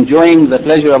 enjoying the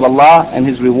pleasure of Allah and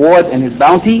His reward and His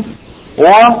bounty,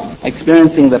 or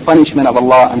experiencing the punishment of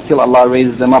Allah until Allah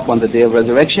raises them up on the day of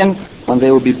resurrection, when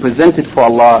they will be presented for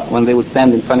Allah, when they will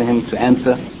stand in front of Him to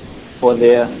answer for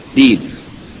their deeds.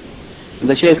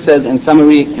 The Shaykh says in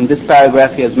summary, in this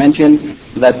paragraph he has mentioned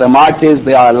that the martyrs,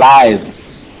 they are alive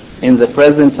in the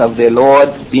presence of their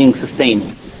Lord, being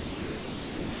sustained.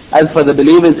 As for the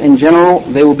believers in general,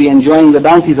 they will be enjoying the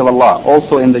bounties of Allah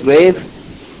also in the grave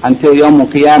until Yawm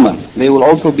al-Qiyamah. They will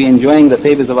also be enjoying the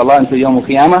favors of Allah until Yawm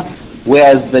al-Qiyamah,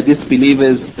 whereas the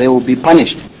disbelievers, they will be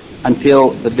punished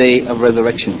until the day of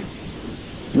resurrection.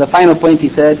 The final point he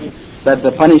said, that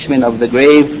the punishment of the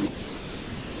grave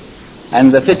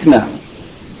and the fitna,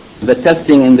 the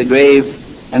testing in the grave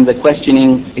and the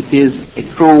questioning, it is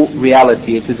a true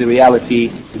reality. It is a reality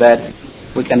that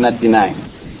we cannot deny.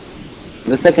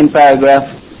 The second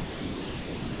paragraph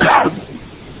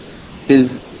is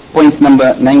point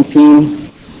number 19.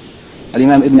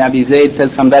 Al-Imaam ibn Abi Zaid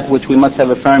says, from that which we must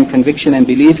have a firm conviction and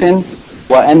belief in,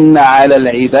 وَأَنَّ عَلَى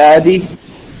الْعِبَادِ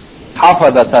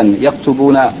حَفَظَةً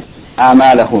يَكْتُبُونَ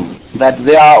أَعْمَالَهُمْ, that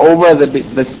they are over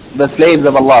the slaves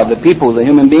of Allah, the people, the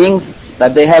human beings,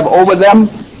 that they have over them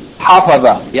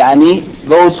hafaza, yani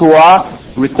those who are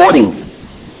recording,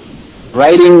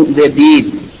 writing their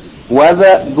deeds,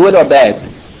 whether good or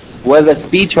bad, whether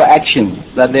speech or action,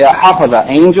 that they are hafaza,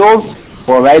 angels,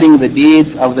 for writing the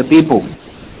deeds of the people.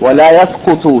 وَلَا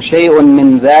يَسْقُطُ شَيْءٌ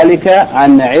مِّن ذَلِكَ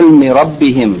عَنْ عِلْمِ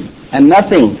رَبِّهِمْ, and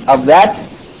nothing of that,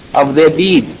 of their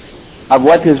deeds, of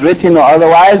what is written or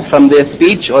otherwise, from their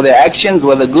speech or their actions,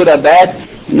 whether good or bad,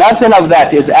 nothing of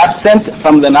that is absent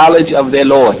from the knowledge of their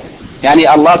Lord. Yani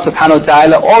Allah subhanahu wa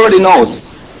ta'ala already knows,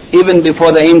 even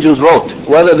before the angels wrote,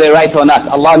 whether they write or not.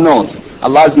 Allah knows.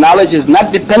 Allah's knowledge is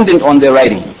not dependent on their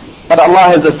writing, but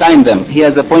Allah has assigned them. He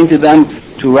has appointed them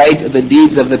to write the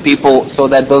deeds of the people, so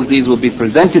that those deeds will be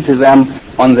presented to them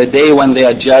on the day when they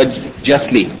are judged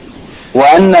justly.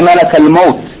 وَأَنَّ مَلَكَ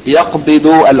الْمَوْتِ يَقْبِضُ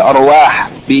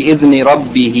الْأَرْوَاحِ بِإِذْنِ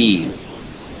رَبِّهِ,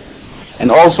 and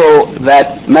also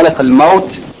that Malak al-Maut,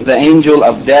 the angel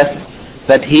of death,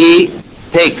 that he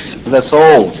takes the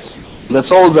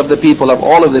souls of the people, of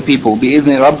all of the people,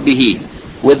 بِإِذْنِ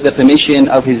رَبِّهِ, with the permission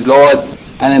of his Lord.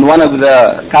 And in one of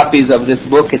the copies of this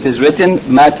book it is written,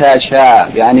 مَتَى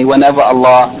شَاءَ, yani whenever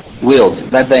Allah wills,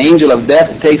 that the angel of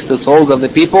death takes the souls of the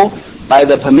people by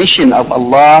the permission of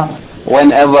Allah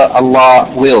whenever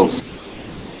Allah wills.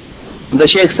 The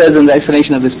Shaykh says in the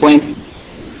explanation of this point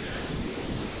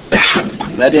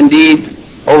that indeed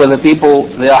over the people,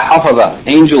 there are hafaza,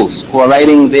 angels, who are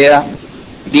writing their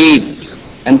deeds.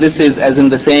 And this is as in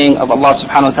the saying of Allah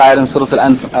subhanahu wa ta'ala in Surah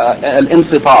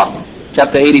Al-Infitar,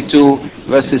 chapter 82,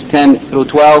 verses 10 through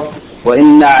 12.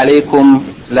 وَإِنَّ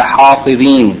عَلَيْكُمْ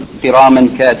لَحَافِظِينَ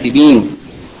كِرَامًا كَاتِبِينَ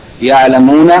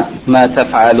يَعْلَمُونَ مَا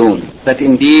تَفْعَلُونَ. That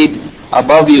indeed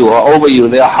above you or over you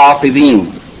there are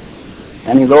hafideen,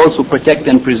 and those who protect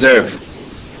and preserve,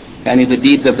 and the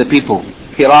deeds of the people.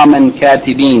 Kiraman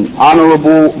katibin,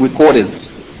 honorable recorders,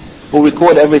 who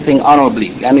record everything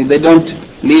honorably. And they don't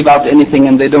leave out anything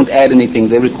and they don't add anything.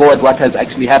 They record what has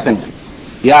actually happened.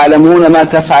 يَعْلَمُونَ مَا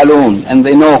تَفْعَلُونَ. And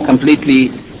they know completely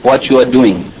what you are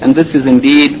doing. And this is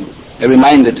indeed a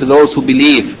reminder to those who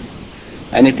believe.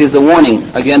 And it is a warning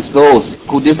against those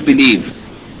who disbelieve,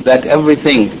 that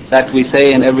everything that we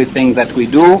say and everything that we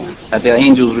do, that there are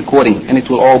angels recording, and it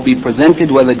will all be presented,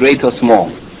 whether great or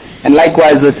small. And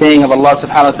likewise the saying of Allah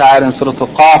subhanahu wa ta'ala in Surah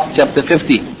Al-Qaf, chapter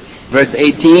 50, verse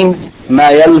 18, مَا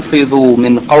يَلْفِظُ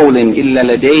مِنْ قَوْلٍ إِلَّا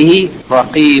لَدَيْهِ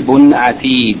رَقِيبٌ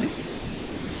عَتِيدٌ.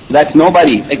 That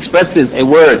nobody expresses a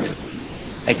word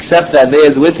except that there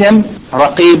is with him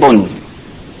raqibun,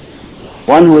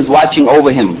 one who is watching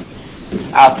over him,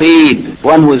 atid,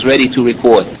 one who is ready to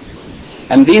record.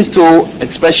 And these two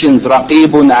expressions,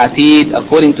 raqibun, atid,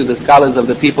 according to the scholars of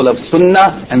the people of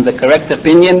Sunnah, and the correct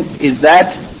opinion is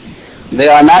that they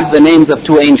are not the names of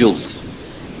two angels,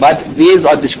 but these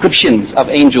are descriptions of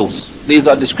angels. These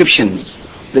are descriptions.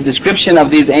 The description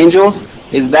of these angels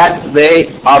is that they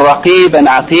are raqib and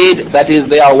atid, that is,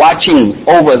 they are watching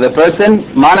over the person,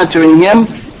 monitoring him,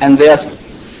 and they are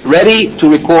ready to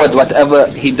record whatever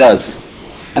he does.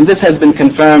 And this has been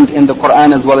confirmed in the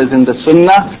Quran as well as in the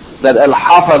Sunnah, that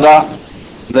al-hafaza,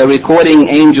 the recording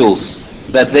angels,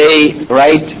 that they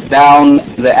write down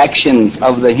the actions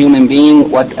of the human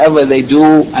being, whatever they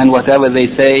do and whatever they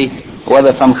say,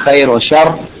 whether from khair or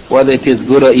shar, whether it is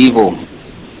good or evil.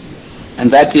 And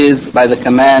that is by the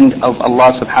command of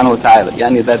Allah subhanahu wa ta'ala.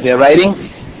 Yani that they are writing,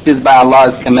 it is by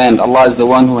Allah's command. Allah is the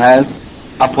one who has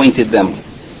appointed them.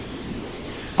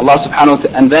 Allah subhanahu wa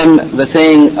ta'ala. And then the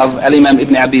saying of Al-Imaam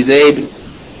ibn Abi Zaid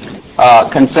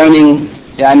concerning,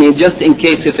 yani just in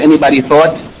case if anybody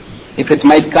thought, if it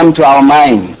might come to our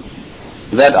mind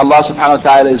that Allah subhanahu wa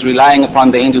ta'ala is relying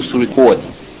upon the angels to record,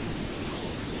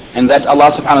 and that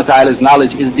Allah subhanahu wa ta'ala's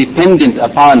knowledge is dependent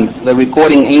upon the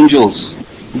recording angels,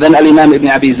 then Al-Imaam ibn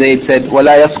Abi Zaid said,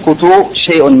 وَلَا يَسْقُطُ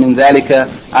شَيْءٌ مِّن ذَلِكَ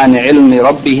عَنْ عِلْمِ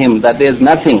رَبِّهِمْ. That there's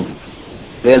nothing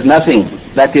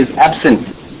that is absent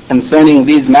concerning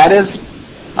these matters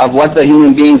of what the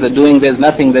human beings are doing. There's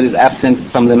nothing that is absent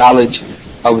from the knowledge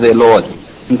of their Lord.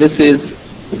 And this is,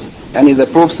 and the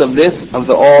proofs of this, of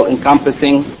the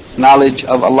all-encompassing knowledge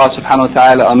of Allah subhanahu wa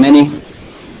ta'ala are many.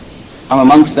 And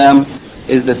amongst them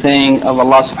is the saying of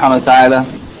Allah subhanahu wa ta'ala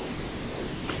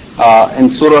in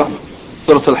Surah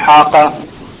Al-Haqqa,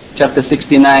 chapter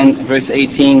 69, verse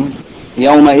 18,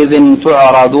 يَوْمَئِذٍ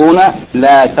تُعْرَضُونَ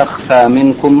لَا تَخْفَى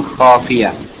مِنْكُمْ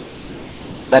خَافِيَةٌ.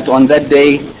 That on that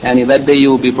day, and that day you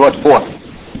will be brought forth,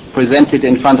 presented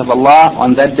in front of Allah.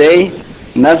 On that day,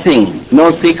 nothing,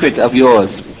 no secret of yours,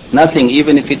 nothing,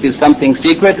 even if it is something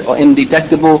secret or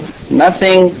indetectable,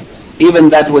 nothing, even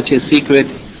that which is secret,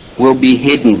 will be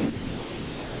hidden.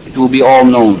 It will be all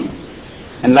known.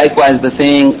 And likewise the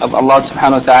saying of Allah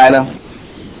subhanahu wa ta'ala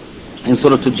in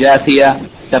Surah Al-Jathiyah,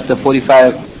 chapter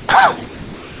 45,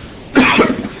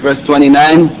 verse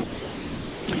 29,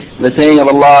 the saying of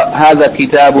Allah, هَذَا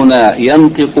كِتَابُنَا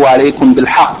يَنْطِقُ عَلَيْكُمْ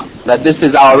بِالْحَقِّ. That this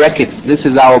is our record, this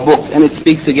is our book, and it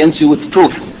speaks against you with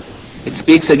truth. It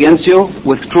speaks against you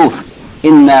with truth.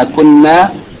 إِنَّا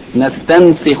كُنَّا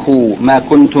نَسْتَنْسِخُ مَا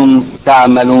كُنْتُمْ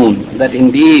تَعْمَلُونَ. That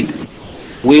indeed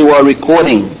we were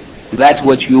recording that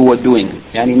which you were doing.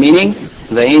 Yani meaning,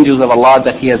 the angels of Allah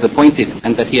that He has appointed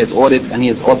and that He has ordered and He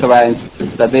has authorized,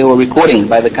 that they were recording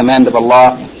by the command of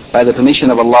Allah, by the permission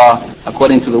of Allah,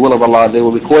 according to the will of Allah. They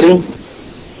were recording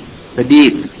the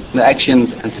deeds, the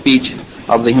actions and speech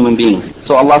of the human beings.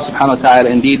 So Allah subhanahu wa ta'ala,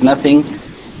 indeed nothing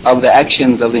of the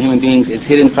actions of the human beings is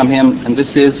hidden from Him, and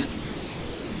this is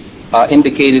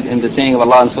indicated in the saying of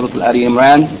Allah in Surah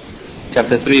Al-Imran,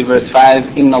 chapter 3, verse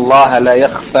 5, إِنَّ اللَّهَ لَا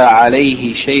يَخْفَى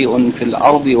عَلَيْهِ شَيْءٌ فِي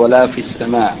الْأَرْضِ وَلَا فِي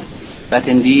السَّمَاءِ. That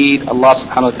indeed Allah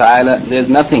subhanahu wa ta'ala, there's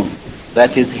nothing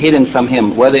that is hidden from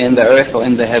Him, whether in the earth or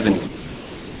in the heavens.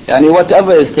 Yani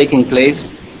whatever is taking place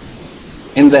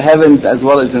in the heavens as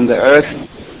well as in the earth,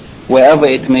 wherever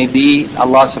it may be,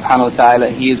 Allah subhanahu wa ta'ala,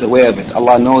 He is aware of it.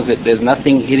 Allah knows it. There's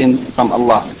nothing hidden from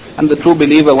Allah. And the true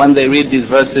believer, when they read these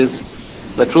verses,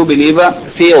 the true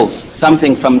believer feels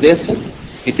something from this.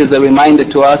 It is a reminder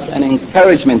to us, an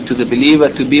encouragement to the believer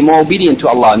to be more obedient to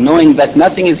Allah, knowing that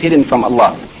nothing is hidden from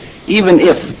Allah. even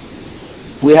if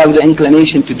we have the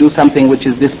inclination to do something which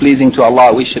is displeasing to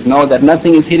Allah, we should know that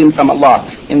nothing is hidden from Allah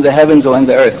in the heavens or in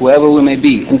the earth, wherever we may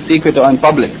be, in secret or in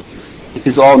public. It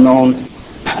is all known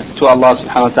to Allah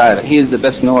subhanahu wa ta'ala. He is the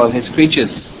best knower of His creatures,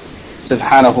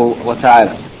 subhanahu wa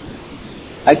ta'ala.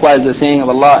 Likewise, the saying of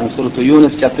Allah in Surah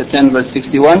Yunus, chapter 10, verse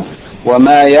 61,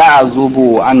 وَمَا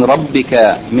يَعْزُبُ عَنْ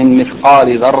رَبِّكَ مِنْ مِثْقَالِ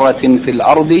ذَرَّةٍ فِي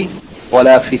الْأَرْضِ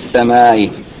وَلَا فِي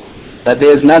السَّمَاءِ. That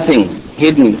there is nothing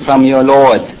hidden from your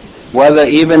Lord, whether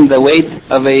even the weight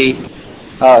of a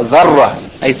dharra,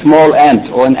 a small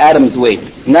ant, or an atom's weight.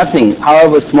 Nothing,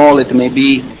 however small it may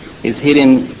be, is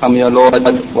hidden from your Lord,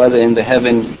 whether in the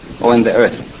heaven or in the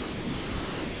earth.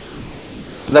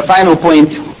 The final point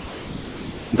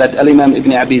that Al-Imaam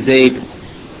ibn Abi Zaid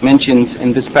mentions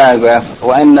in this paragraph,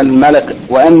 وَأَنَّ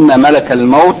مَلَكَ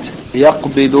الْمَوْتِ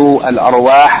يَقْبِضُ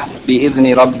الْأَرْوَاحِ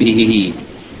بِإِذْنِ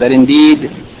رَبِّهِ. That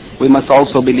indeed, we must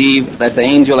also believe that the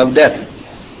angel of death,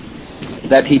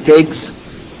 that he takes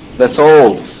the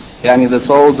souls, yani the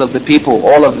souls of the people,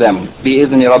 all of them,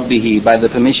 بِإِذْنِ رَبِّهِ, by the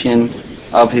permission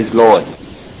of his Lord.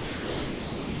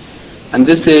 And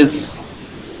this is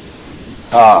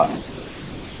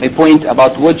a point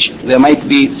about which there might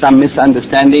be some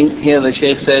misunderstanding. Here the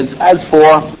Shaykh says, as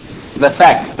for the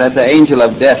fact that the angel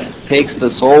of death takes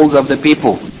the souls of the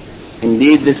people,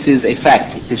 indeed this is a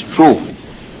fact, it is true.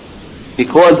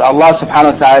 Because Allah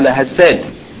subhanahu wa ta'ala has said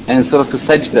in Surah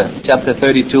Al-Sajdah, chapter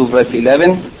 32, verse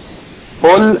 11,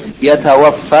 قُلْ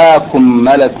يَتَوَفَّاكُمْ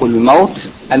مَلَكُ الْمَوْتِ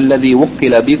الَّذِي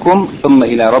وُكِّلَ بِكُمْ ثُمَّ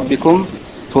إِلَى رَبِّكُمْ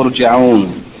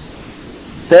تُرْجَعُونَ.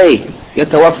 Say,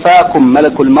 يَتَوَفَّاكُمْ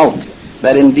مَلَكُ الْمَوْتِ,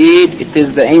 that indeed it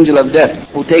is the angel of death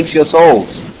who takes your souls.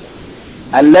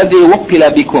 الَّذِي وُكِّلَ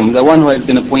بِكُمْ, the one who has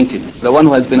been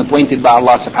appointed, by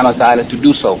Allah subhanahu wa ta'ala to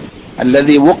do so.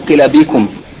 الَّذِي وُكِّلَ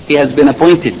بِكُمْ, he has been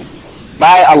appointed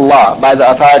by Allah, by the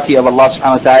authority of Allah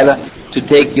subhanahu wa ta'ala, to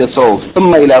take your souls.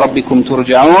 ثُمَّ إِلَى رَبِّكُمْ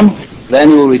تُرْجَعُونَ, then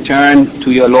you will return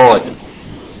to your Lord.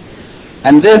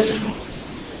 And this,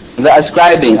 the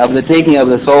ascribing of the taking of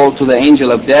the soul to the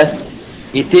angel of death,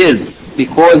 it is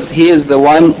because he is the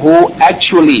one who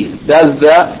actually does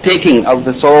the taking of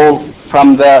the soul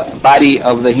from the body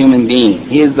of the human being.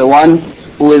 He is the one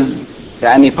who is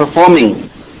performing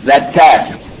that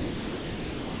task.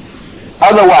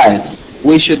 Otherwise,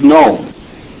 we should know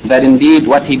that indeed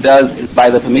what he does is by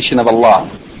the permission of Allah,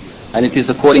 and it is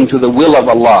according to the will of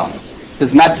Allah. It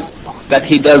is not that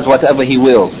he does whatever he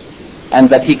wills, and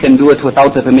that he can do it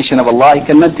without the permission of Allah. He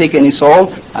cannot take any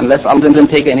soul unless Allah doesn't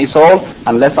take any soul,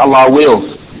 unless Allah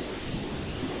wills.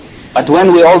 But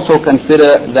when we also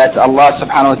consider that Allah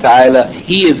subhanahu wa ta'ala,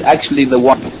 he is actually the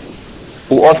one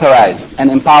who authorizes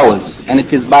and empowers, and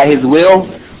it is by his will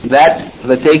that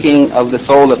the taking of the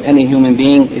soul of any human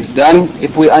being is done,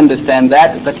 if we understand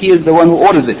that he is the one who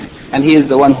orders it, and he is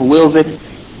the one who wills it,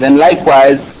 then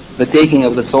likewise the taking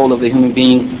of the soul of the human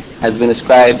being has been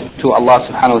ascribed to Allah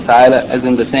subhanahu wa ta'ala, as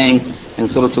in the saying in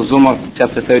Surah Al-Zumar,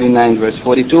 chapter 39, verse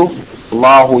 42,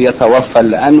 Allahu yatawaffa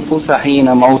al-anfusa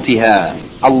hina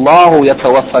mawtiha. Allahu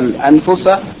yatawaffa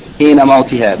al-anfusa hina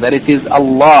mawtiha. That it is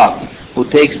Allah who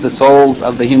takes the souls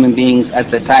of the human beings at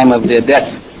the time of their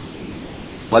death.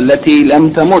 وَالَّتِي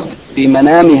لَمْ تَمُتْ فِي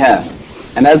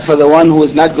مَنَامِهَا. And as for the one who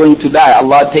is not going to die,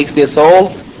 Allah takes their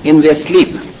soul in their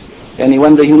sleep. And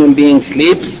when the human being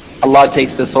sleeps, Allah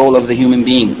takes the soul of the human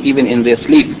being, even in their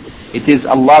sleep. It is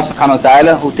Allah subhanahu wa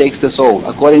ta'ala who takes the soul.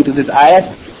 According to this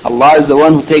ayat, Allah is the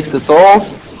one who takes the souls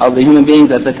of the human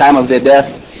beings at the time of their death,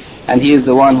 and He is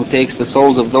the one who takes the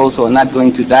souls of those who are not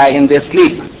going to die in their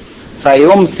sleep.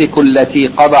 فَيُمْسِكُ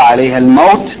الَّتِي قَضَى عَلَيْهَا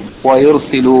الْمَوْتِ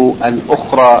وَيُرْسِلُ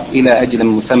الْأُخْرَى إِلَى أَجْلٍ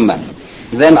مُسَمًّى.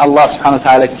 Then Allah subhanahu wa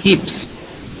ta'ala keeps,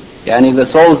 the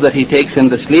souls that He takes in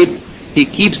the sleep, He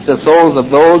keeps the souls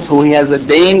of those who He has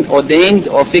ordained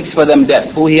or fixed for them death,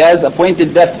 who He has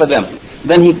appointed death for them.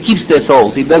 Then He keeps their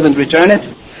souls, He doesn't return it.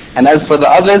 And as for the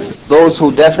others, those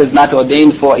who death is not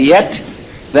ordained for yet,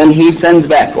 then He sends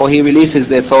back, or He releases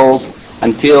their souls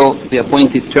until the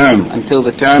appointed term, until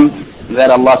the term that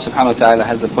Allah subhanahu wa ta'ala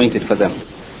has appointed for them.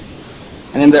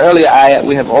 And in the earlier ayah,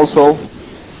 we have also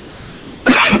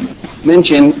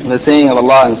mentioned the saying of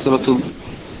Allah in Surah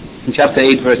in chapter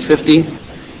 8, verse 50,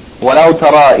 وَلَوْ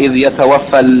تَرَى إِذْ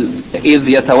يَتَوَفَّى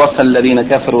الَّذِينَ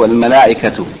كَفَرُوا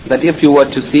وَالْمَلَائِكَةُ. That if you were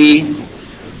to see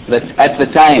that at the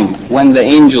time when the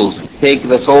angels take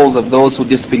the souls of those who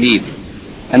disbelieve.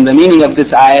 And the meaning of this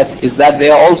ayat is that they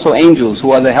are also angels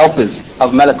who are the helpers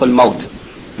of Malakul Maut.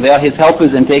 They are His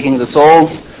helpers in taking the souls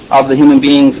of the human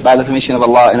beings by the permission of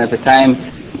Allah and at the time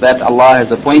that Allah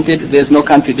has appointed. There is no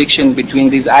contradiction between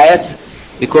these ayats,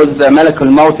 because the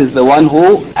Malakul Maut is the one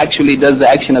who actually does the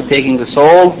action of taking the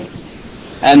soul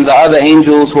and the other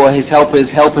angels who are his helpers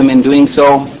help him in doing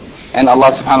so, and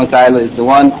Allah subhanahu wa ta'ala is the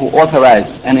one who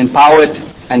authorized and empowered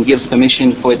and gives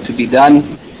permission for it to be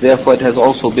done. Therefore it has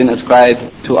also been ascribed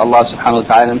to Allah subhanahu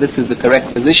wa ta'ala, and this is the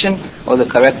correct position or the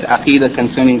correct aqidah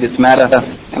concerning this matter,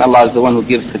 and Allah is the one who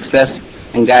gives success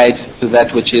and guides to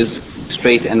that which is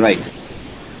straight and right.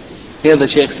 Here the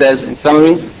Shaykh says in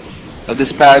summary of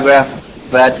this paragraph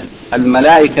that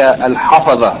al-malaika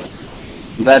al-hafaza,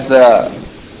 that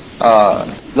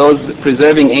those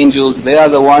preserving angels, they are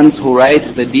the ones who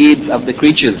write the deeds of the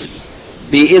creatures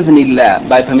bi-iznillah,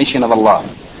 by permission of Allah,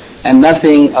 and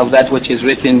nothing of that which is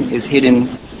written is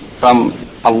hidden from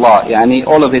Allah, yani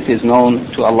all of it is known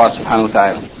to Allah subhanahu wa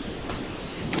ta'ala.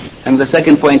 And the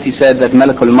second point, he said that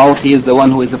Malakul Maut, he is the one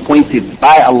who is appointed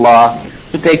by Allah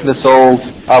to take the souls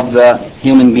of the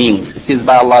human beings. It is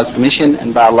by Allah's permission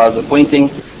and by Allah's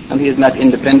appointing, and he is not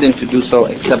independent to do so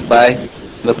except by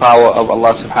the power of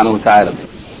Allah subhanahu wa ta'ala.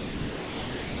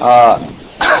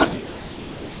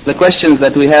 The questions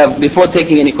that we have, before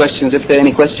taking any questions, if there are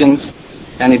any questions,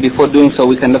 and before doing so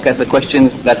we can look at the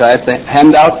questions that are at the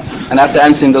handout, and after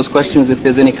answering those questions, if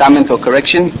there's any comment or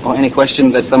correction or any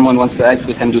question that someone wants to ask,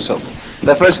 we can do so.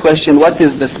 The first question: what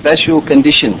is the special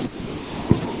condition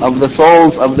of the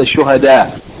souls of the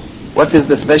shuhada? What is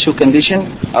the special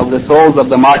condition of the souls of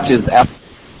the martyrs?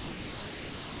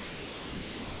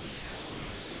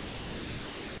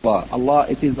 Allah,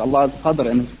 it is Allah's qadr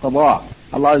and His qada.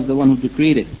 Allah is the one who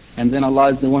decreed it, and then Allah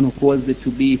is the one who caused it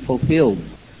to be fulfilled.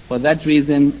 For that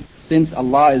reason, since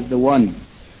Allah is the one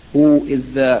who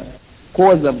is the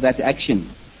cause of that action,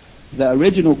 the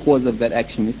original cause of that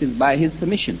action, it is by His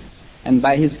permission and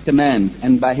by His command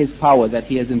and by His power that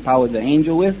He has empowered the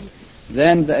angel with,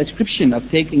 then the ascription of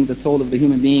taking the soul of the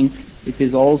human being, it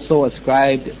is also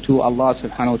ascribed to Allah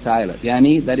subhanahu wa ta'ala.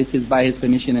 Yani, that it is by His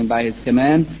permission and by His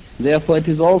command. Therefore it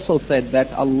is also said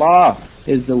that Allah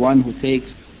is the one who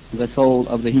takes the soul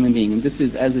of the human being. And this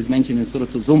is as is mentioned in Surah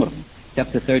Al-Zumr,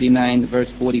 chapter 39, verse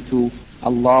 42.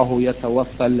 Allahu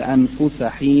yatawaffa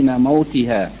al-anfusa hina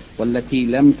mawtiha wallati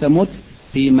lam tamut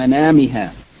fi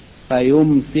manamiha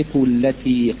fayumsiku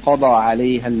allati qada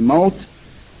alayha al-maut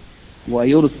wa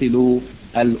yursilu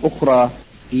al-ukhra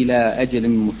ila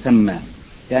ajalin musamma.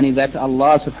 Yani that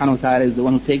Allah subhanahu wa ta'ala is the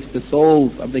one who takes the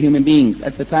souls of the human beings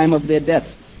at the time of their death.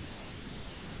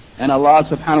 And Allah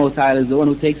subhanahu wa ta'ala is the one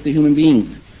who takes the human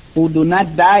beings who do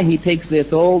not die. He takes their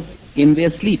souls in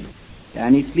their sleep.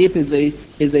 And sleep is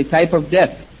a type of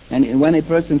death. And when a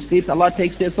person sleeps, Allah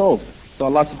takes their souls. So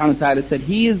Allah subhanahu wa ta'ala said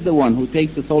He is the one who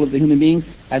takes the soul of the human beings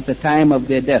at the time of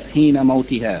their death. Hina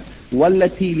mawtiha.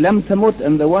 Wallati lam tamut,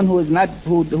 and the one who is not,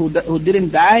 who didn't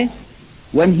die,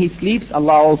 when he sleeps,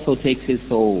 Allah also takes his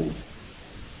soul.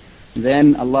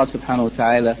 Then Allah subhanahu wa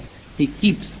ta'ala, He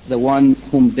keeps the one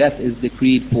whom death is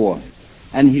decreed for,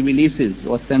 and He releases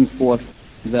or sends forth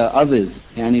the others,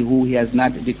 and who He has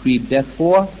not decreed death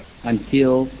for,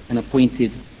 until an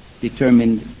appointed,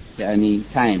 determined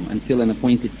time, until an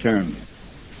appointed term.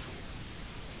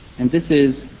 And this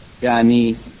is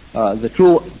the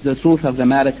truth of the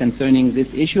matter concerning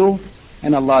this issue,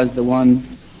 and Allah is the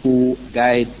one who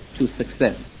guides to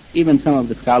success. Even some of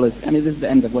the scholars, and this is the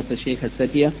end of what the Shaykh has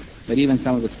said here, but even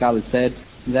some of the scholars said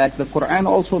that the Quran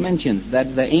also mentions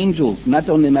that the angels, not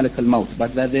only Malak al-Maut,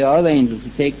 but that there are other angels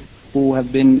who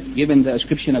have been given the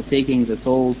ascription of taking the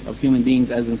souls of human beings,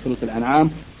 as in Surah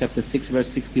Al-An'am, chapter 6, verse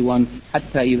 61,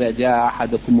 حَتَّى إِذَا جَاءَ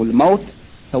أَحَدَكُمُ الْمَوْتِ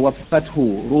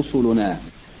تَوَفَّتْهُ رُسُلُنَا,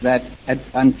 that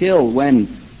until when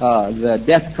the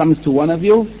death comes to one of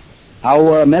you,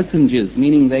 our messengers,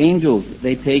 meaning the angels,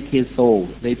 they take his soul.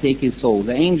 They take his soul,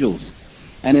 the angels.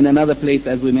 And in another place,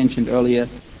 as we mentioned earlier,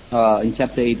 in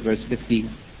chapter 8, verse 50,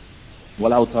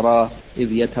 وَلَوْ تَرَى إِذْ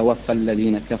يَتَوَفَّى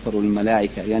الَّذِينَ كَفَرُوا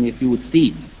الْمَلَائِكَةِ. And if you would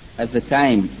see at the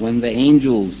time when the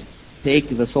angels take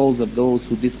the souls of those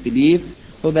who disbelieve,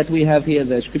 so that we have here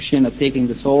the ascription of taking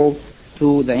the soul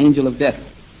to the angel of death,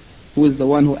 who is the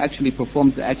one who actually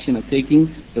performs the action of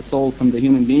taking the soul from the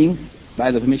human being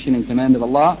by the permission and command of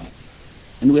Allah.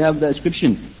 And we have the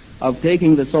ascription of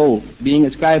taking the soul being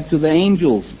ascribed to the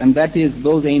angels, and that is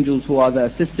those angels who are the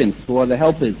assistants, who are the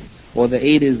helpers or the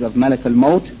aiders of Malak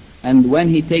al-Maut. And when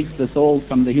he takes the soul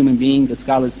from the human being, the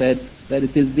scholar said that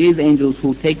it is these angels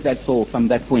who take that soul from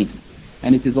that point.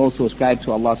 And it is also ascribed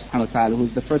to Allah subhanahu wa ta'ala, who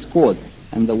is the first cause,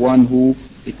 and the one who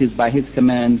it is by His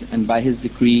command and by His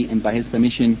decree and by His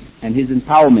permission and His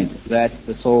empowerment that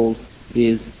the soul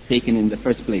is taken in the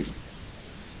first place.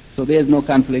 So there is no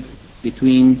conflict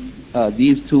between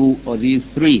these two or these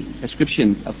three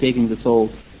ascriptions of taking the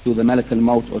soul to the Malak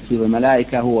al-Maut or to the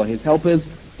Malaika who are His helpers,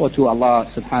 or to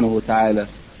Allah subhanahu wa ta'ala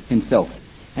Himself.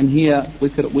 And here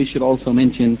we should also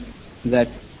mention that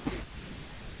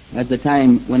at the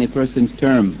time when a person's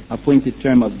appointed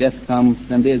term of death comes,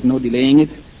 then there is no delaying it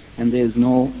and there is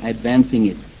no advancing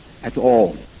it at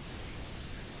all.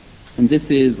 And this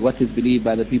is what is believed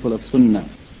by the people of Sunnah,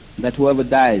 that whoever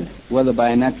dies, whether by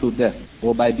a natural death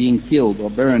or by being killed or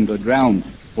burned or drowned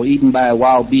or eaten by a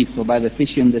wild beast or by the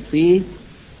fish in the sea,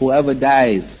 whoever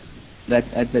dies,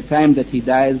 that at the time that he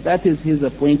dies, that is his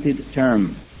appointed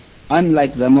term.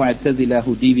 Unlike the Mu'tazila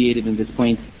who deviated in this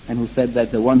point and who said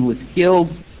that the one who is killed,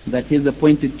 that his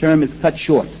appointed term is cut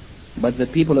short. But the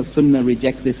people of Sunnah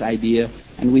reject this idea,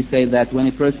 and we say that when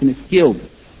a person is killed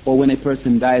or when a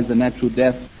person dies a natural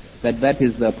death, that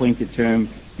is the appointed term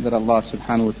that Allah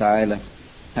subhanahu wa ta'ala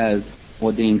has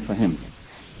ordained for him.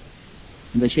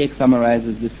 The Shaykh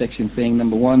summarizes this section saying,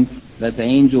 number one, that the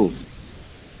angels,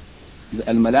 the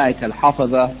al-malaika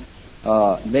al-hafaza,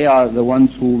 they are the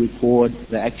ones who record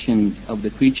the actions of the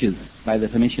creatures by the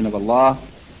permission of Allah.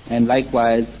 And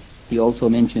likewise, he also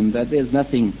mentioned that there is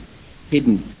nothing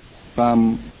hidden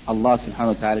from Allah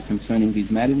subhanahu wa ta'ala concerning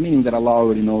these matters, meaning that Allah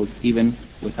already knows even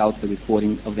without the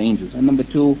recording of the angels. And number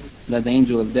two, that the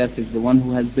angel of death is the one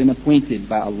who has been appointed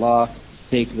by Allah to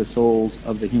take the souls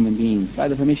of the human beings by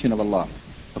the permission of Allah,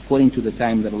 according to the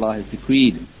time that Allah has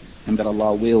decreed and that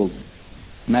Allah wills,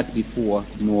 not before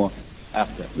nor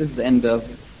after. This is the end of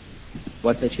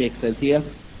what the Shaykh says here.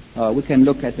 We can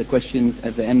look at the questions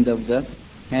at the end of the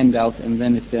handout, and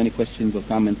then if there are any questions or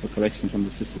comments or corrections from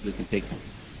the sisters, we can take them.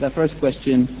 The first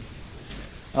question,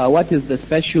 what is the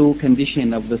special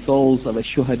condition of the souls of the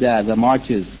shuhada, the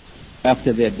martyrs,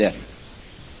 after their death?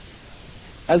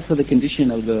 As for the condition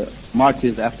of the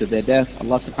martyrs after their death,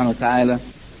 Allah subhanahu wa ta'ala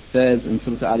says in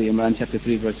Surah Al-Imran chapter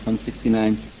 3 verse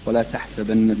 169, وَلَا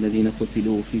تَحْسَبَنَّ الَّذِينَ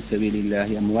قُتِلُوا فِي سَبِيلِ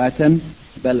اللَّهِ أَمْوَاتًا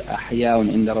بَلْ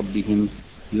أَحْيَاءٌ عِنْدَ رَبِّهِمْ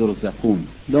يُرْزَقُونَ.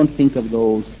 Don't think of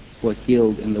those who are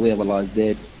killed in the way of Allah as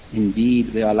dead. Indeed,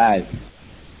 they are alive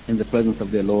in the presence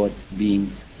of their Lord,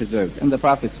 being preserved. And the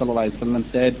Prophet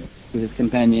ﷺ said to his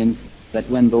companions that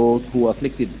when those who were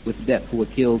afflicted with death, who were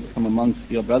killed from amongst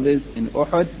your brothers in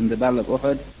Uhud, in the battle of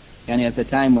Uhud, and at the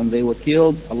time when they were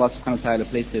killed, Allah subhanahu wa ta'ala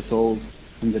placed their souls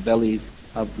in the bellies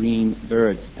of green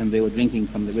birds, and they were drinking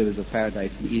from the rivers of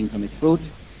paradise and eating from its fruit,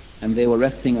 and they were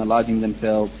resting or lodging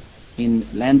themselves in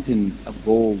lanterns of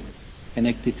gold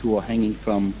connected to or hanging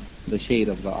from the shade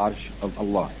of the arsh of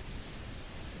Allah.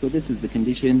 So this is the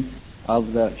condition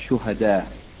of the shuhada.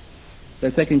 The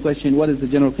second question, what is the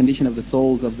general condition of the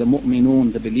souls of the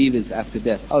mu'minun, the believers after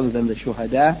death, other than the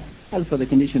shuhada? As for the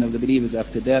condition of the believers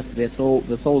after death, the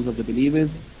souls of the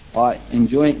believers are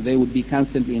they would be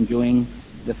constantly enjoying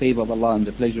the favor of Allah and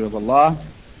the pleasure of Allah,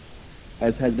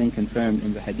 as has been confirmed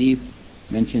in the hadith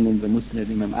mentioned in the Musnad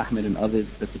Imam Ahmad and others,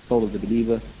 that the soul of the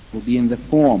believer will be in the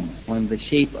form or in the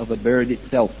shape of a bird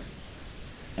itself,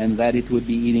 and that it would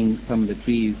be eating from the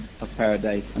trees of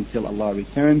paradise until Allah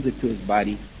returns it to its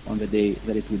body on the day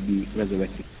that it would be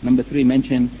resurrected. Number three,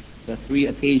 mention the three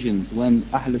occasions when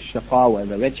Ahl al-Shaqawa,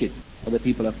 the wretched, or the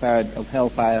people of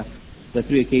hellfire, the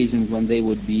three occasions when they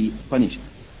would be punished.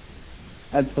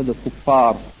 As for the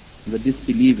kuffar, the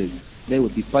disbelievers, they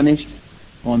would be punished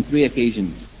on three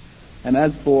occasions. And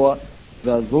as for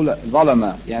the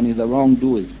zalama, yani the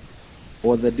wrongdoers,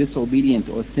 or the disobedient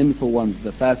or sinful ones,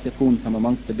 the fasiqun from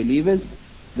amongst the believers,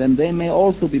 then they may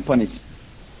also be punished,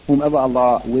 whomever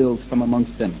Allah wills from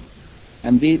amongst them.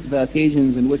 And the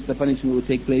occasions in which the punishment will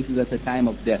take place is at the time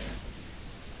of death,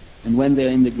 and when they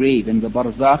are in the grave, in the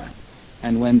barzakh,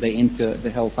 and when they enter the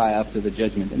hellfire after the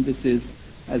judgment. And this is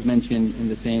as mentioned in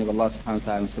the saying of Allah subhanahu wa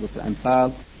ta'ala in Surah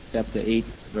Al-Anfal, chapter 8,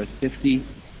 verse 50,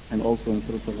 and also in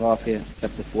Surah Al-Ghafir,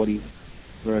 chapter 40,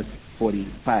 verse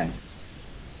 45.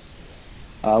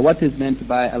 What is meant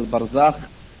by Al-Barzakh?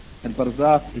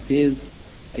 Al-Barzakh, it is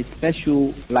a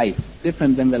special life,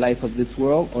 different than the life of this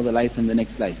world or the life in the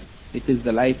next life. It is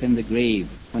the life in the grave,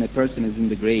 when a person is in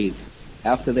the grave,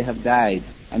 after they have died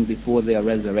and before they are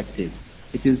resurrected.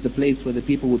 It is the place where the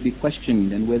people would be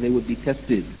questioned and where they would be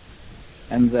tested.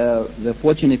 And the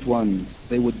fortunate ones,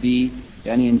 they would be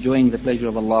enjoying the pleasure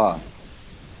of Allah.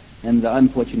 And the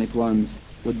unfortunate ones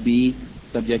would be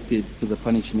subjected to the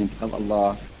punishment of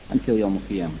Allah until Yawm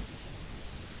al-Qiyamah.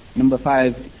 Number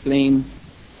 5, explain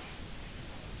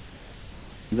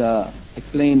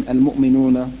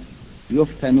al-mu'minuna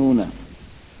yuftanuna,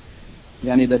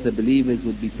 that the believers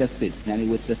would be tested,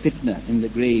 with the fitna in the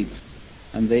grave,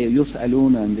 and they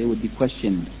yus'aluna, and they would be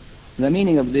questioned. The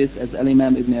meaning of this, as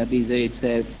Al-Imaam ibn Abi Zaid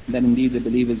says, that indeed the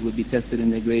believers would be tested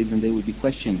in their graves and they would be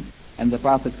questioned. And the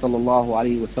Prophet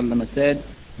ﷺ said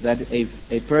that a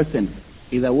person,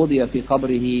 إِذَا وُضِيَ فِي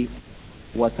قَبْرِهِ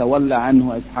وَتَوَلَّ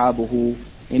عَنْهُ أَصْحَابُهُ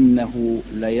إِنَّهُ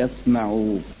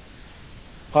لَيَسْمَعُ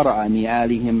قرع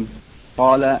نعالهم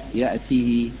قال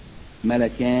يأتيه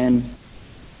ملكان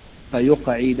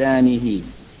فيقعدانه.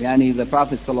 Yani the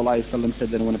Prophet ﷺ said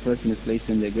that when a person is placed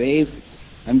in their grave,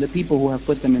 and the people who have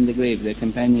put them in the grave, their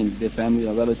companions, their family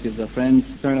or relatives or friends,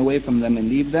 turn away from them and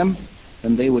leave them,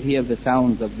 then they would hear the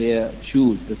sounds of their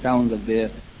shoes, the sounds of their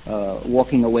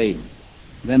walking away.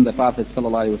 Then the Prophet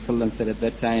ﷺ said at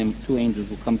that time, two angels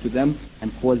will come to them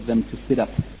and cause them to sit up.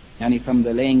 Yani from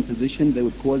the laying position, they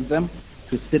would cause them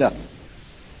to sit up.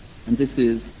 And this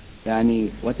is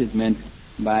what is meant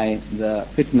by the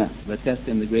fitna, the test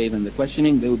in the grave and the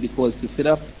questioning. They would be caused to sit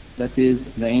up. That is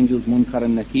the angels Munkar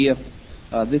and Nakir.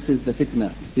 This is the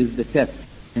fitna. This is the test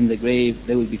in the grave.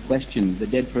 They will be questioned. The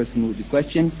dead person would be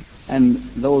questioned, and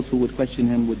those who would question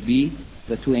him would be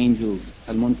the two angels,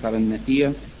 Al-Munkar and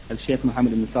Nakir. Al-Shaykh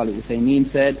Muhammad ibn Salih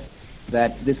al-Uthaymeen said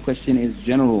that this question is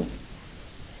general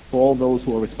for all those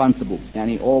who are responsible.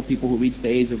 Yani all people who reach the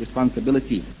age of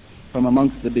responsibility from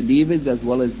amongst the believers as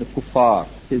well as the kuffar.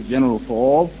 It is general for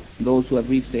all those who have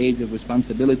reached the age of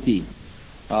responsibility.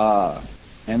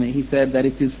 And he said that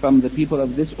it is from the people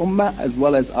of this ummah as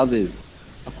well as others,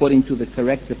 according to the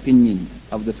correct opinion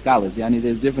of the scholars. Yani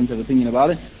there's difference of opinion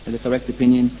about it, and the correct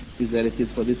opinion is that it is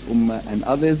for this ummah and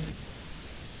others.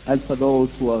 As for those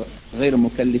who are غير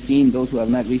مكلفين, those who have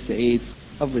not reached the age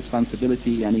of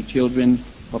responsibility, yani children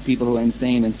or people who are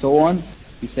insane and so on,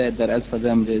 he said that as for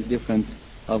them there's difference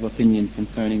of opinion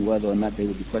concerning whether or not they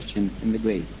will be questioned in the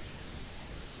grave.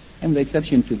 And the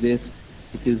exception to this,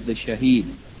 it is the shaheed.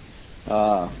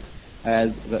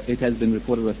 As it has been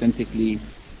reported authentically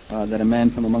that a man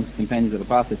from amongst the companions of the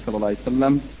Prophet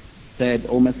ﷺ said,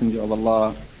 O Messenger of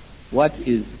Allah, why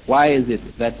is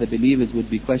it that the believers would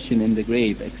be questioned in the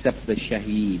grave except the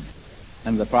shaheed?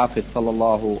 And the Prophet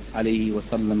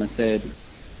ﷺ said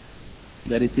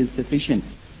that it is sufficient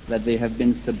that they have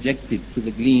been subjected to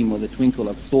the gleam or the twinkle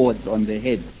of swords on their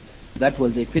heads. That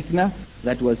was a fitna,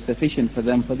 that was sufficient for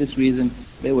them. For this reason,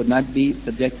 they would not be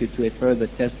subjected to a further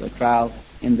test or trial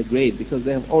in the grave, because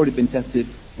they have already been tested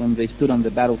when they stood on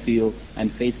the battlefield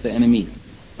and faced the enemy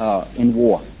in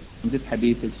war. And this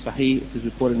hadith is sahih, it is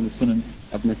reported in the Sunan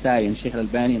of Nasa'i, and Shaykh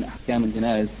al-Albani in Ahkam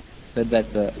al-Janaiz said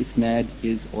that the isnad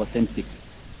is authentic.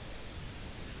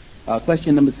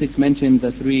 Question number 6 mentioned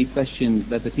the 3 questions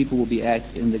that the people will be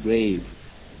asked in the grave.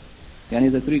 Yani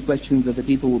the 3 questions that the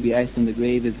people will be asked in the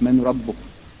grave is Man Rabbuk,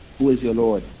 who is your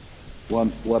Lord? Wa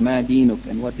ma dinuk,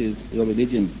 and what is your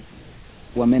religion?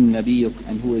 Wa man nabiyuk,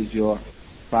 and who is your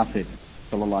Prophet?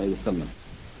 Sallallahu Alaihi Wasallam.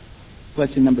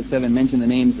 Question number 7 mentioned the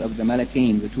names of the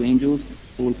Malakain, the 2 angels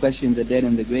who will question the dead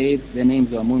in the grave. Their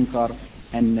names are Munkar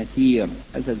and Nakir,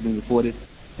 as has been reported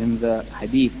in the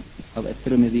hadith of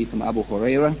At-Tirmidhi from Abu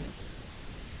Hurairah.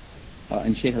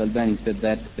 And Shaykh al-Albani said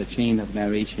that the chain of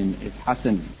narration is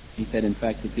Hasan. He said in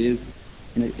fact it is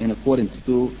in accordance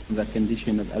to the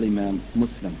condition of Al-Imam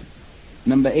Muslim.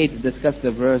 Number 8 discussed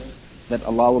the verse that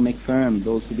Allah will make firm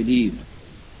those who believe.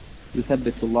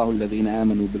 يثبت الله الذين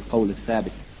آمنوا بالقول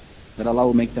الثابت. That Allah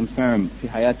will make them firm في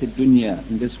حياة الدنيا,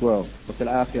 in this world, وفي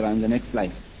الآخرة, in the next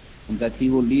life. And that He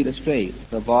will lead astray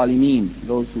the ظالمين,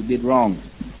 those who did wrong.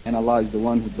 And Allah is the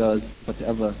one who does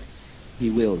whatever He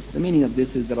wills. The meaning of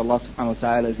this is that Allah subhanahu wa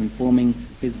ta'ala is informing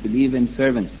His believing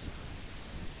servants,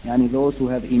 yani those who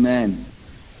have iman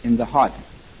in the heart,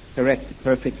 correct,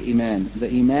 perfect iman, the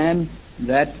iman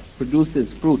that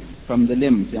produces fruit from the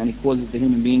limbs, yani causes the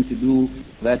human being to do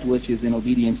that which is in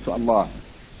obedience to Allah.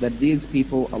 That these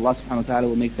people, Allah subhanahu wa ta'ala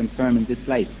will make them firm in this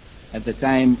life. At the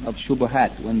time of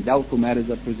shubuhat, when doubtful matters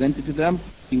are presented to them,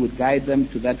 He would guide them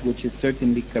to that which is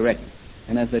certainly correct.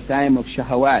 And at the time of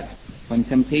shahawat, when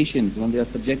temptations, when they are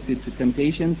subjected to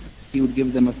temptations, He would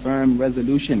give them a firm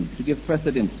resolution to give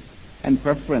precedence and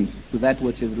preference to that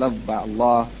which is loved by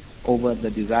Allah over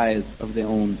the desires of their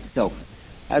own self.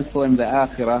 As for in the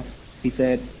akhirah, he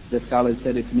said, the scholars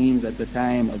said it means at the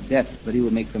time of death that He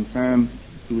would make them firm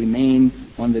to remain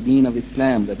on the deen of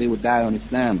Islam, that they would die on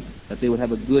Islam, that they would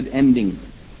have a good ending,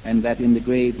 and that in the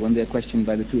grave, when they are questioned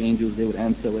by the 2 angels, they would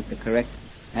answer with the correct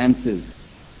answers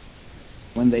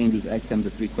when the angels ask them the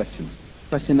 3 questions.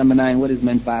 Question number 9, what is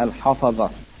meant by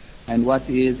Al-Hafadha? And what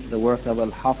is the work of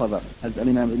Al-Hafadha? As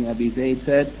Al-Imaam ibn Abi Zaid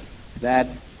said, that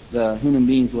the human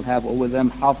beings will have over them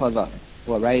Hafadha,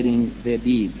 who are writing their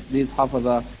deeds. These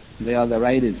Hafadha, they are the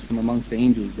writers from amongst the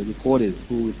angels, the recorders,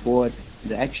 who record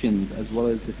the actions as well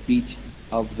as the speech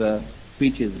of the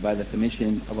creatures by the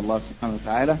permission of Allah subhanahu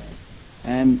wa ta'ala.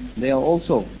 And they are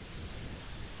also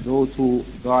those who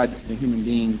guard the human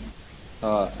beings,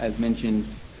 as mentioned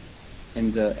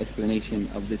in the explanation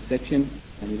of this section,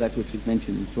 and that which is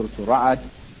mentioned in Surah Al-Ra'd,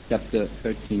 chapter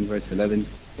 13, verse 11.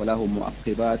 وَلَهُ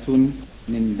مُعَقِّبَاتٌ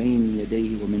مِّن بَيْنِ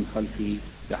يَدَيْهِ وَمِنْ خَلْفِهِ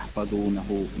يَحْفَظُونَهُ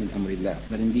مِنْ أَمْرِ اللَّهِ.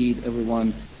 That indeed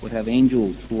everyone would have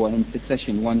angels who are in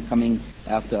succession, one coming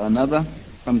after another,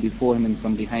 from before him and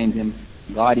from behind him,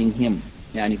 guarding him,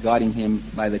 guarding him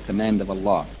by the command of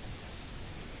Allah.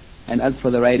 And as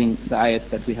for the writing, the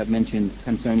ayat that we have mentioned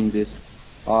concerning this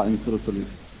are in Surah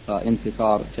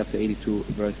Al-Infitar, chapter 82,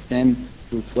 verse 10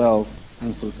 through 12,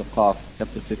 and Surah Al-Qaf,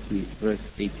 chapter 50, verse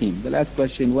 18. The last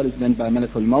question, what is meant by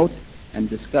Malak al-Maut, and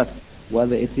discuss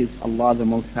whether it is Allah the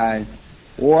Most High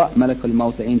or Malak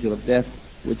al-Maut, the angel of death,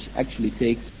 which actually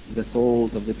takes the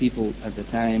souls of the people at the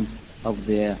time of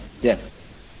their death.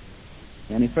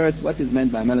 And first, what is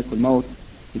meant by Malak al-Maut?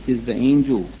 It is the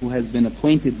angel who has been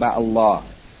appointed by Allah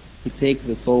to take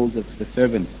the souls of the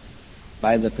servants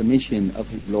by the permission of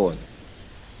his Lord.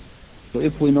 So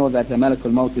if we know that the Malak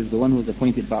al-Maut is the one who is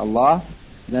appointed by Allah,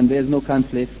 then there is no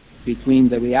conflict between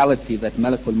the reality that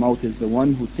Malak al-Maut is the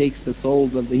one who takes the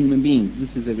souls of the human beings.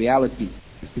 This is a reality.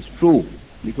 This is true,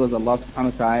 because Allah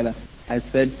subhanahu wa ta'ala has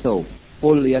said so.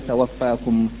 قُلْ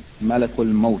يَتَوَفَّاكُمْ مَلَكُ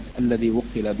الْمَوْتِ الَّذِي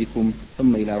وُكِّلَ بِكُمْ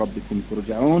ثُمَّ إِلَىٰ رَبِّكُمْ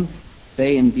تُرْجَعُونَ.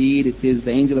 Say, indeed, it is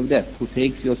the angel of death who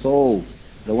takes your souls,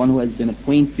 the one who has been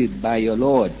appointed by your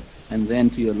Lord, and then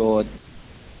to your Lord,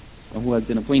 who has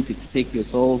been appointed to take your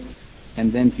souls,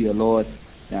 and then to your Lord,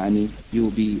 you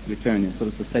will be returning.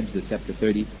 Surah Al-Sajdah, chapter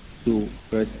 32,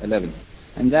 verse 11.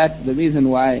 And that, the reason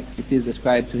why it is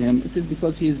ascribed to him, it is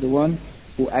because he is the one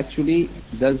who actually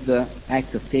does the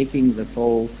act of taking the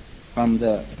soul from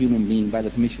the human being by the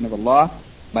permission of Allah,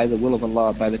 by the will of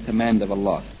Allah, by the command of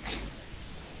Allah.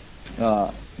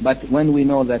 But when we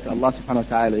know that Allah subhanahu wa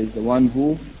ta'ala is the one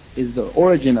who is the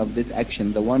origin of this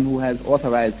action, the one who has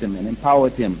authorized him and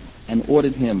empowered him and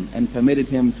ordered him and permitted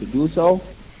him to do so,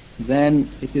 then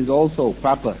it is also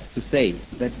proper to say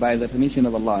that by the permission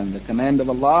of Allah and the command of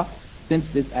Allah, since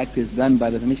this act is done by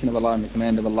the permission of Allah and the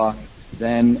command of Allah,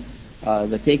 then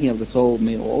the taking of the soul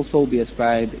may also be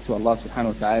ascribed to Allah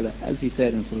subhanahu wa ta'ala, as he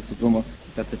said in Surah Al-Zumar,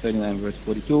 chapter 39, verse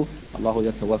 42, Allahu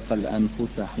yatawaffa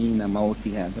al-anfusa hina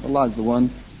mawtiha. That Allah is the one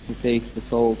who takes the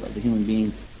souls of the human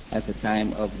beings at the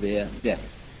time of their death.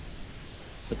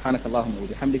 سبحانك اللهم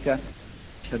وبحمدك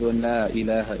أشهد أن لا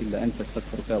إله إلا أنت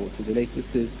أستغفرك وأتوب إليك.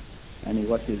 This is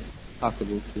what is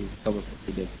possible to cover for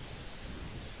today.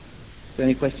 So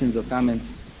any questions or comments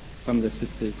from the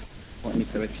sisters or any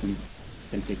corrections,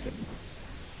 can take them.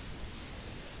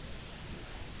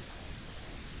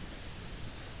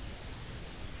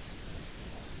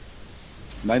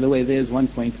 By the way, there is one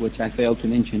point which I failed to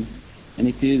mention, and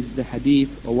it is the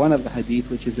hadith, or one of the hadith,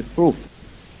 which is a proof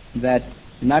that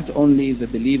not only the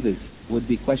believers would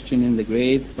be questioned in the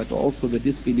grave, but also the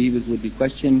disbelievers would be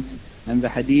questioned. And the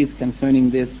hadith concerning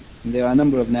this, there are a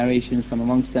number of narrations, from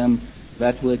amongst them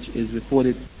that which is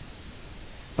reported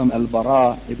from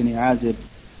Al-Bara ibn Azib,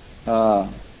 and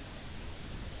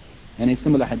a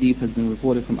similar hadith has been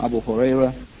reported from Abu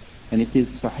Hurairah, and it is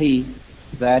sahih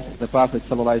that the Prophet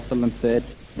ﷺ said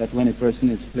that when a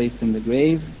person is placed in the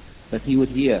grave, that he would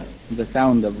hear the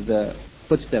sound of the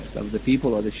footsteps of the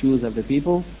people or the shoes of the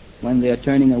people when they are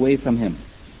turning away from him.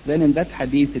 Then in that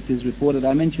hadith it is reported,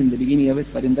 I mentioned the beginning of it,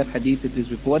 but in that hadith it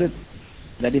is reported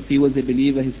that if he was a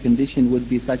believer, his condition would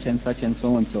be such and such and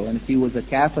so and so, and if he was a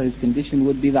kafir, his condition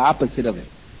would be the opposite of it.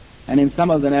 And in some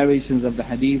of the narrations of the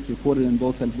hadith reported in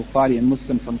both Al-Bukhari and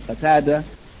Muslim from Qatada,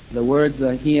 the words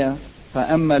are here,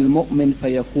 فَأَمَّا الْمُؤْمِنْ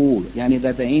فَيَقُولُ,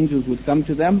 that the angels would come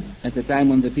to them at the time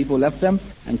when the people left them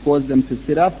and cause them to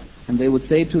sit up, and they would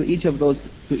say to each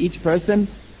person,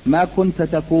 مَا كُنْتَ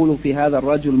تَقُولُ فِي هَذَا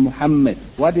الرَّجُلِ مُحَمَّدٍ,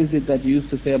 what is it that you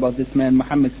used to say about this man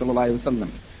Muhammad sallallahu alayhi wa sallam?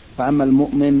 فَأَمَّا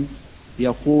الْمُؤْمِنْ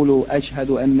يَقُولُ أَشْهَدُ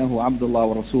أَنَّهُ عَبْدُ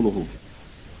اللَّهِ وَرَسُولُهُ.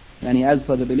 As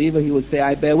for the believer, he would say,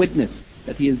 I bear witness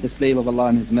that he is the slave of Allah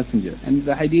and his messenger. And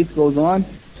the hadith goes on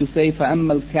to say,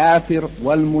 فَأَمَّا الْكَافِرُ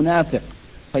وَالْمُنَافِقُ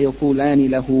فَيَقُولَانِ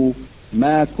لَهُ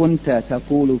مَا كُنْتَ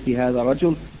تَقُولُ فِي هَذَا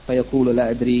الرَّجُلِ فَيَقُولُ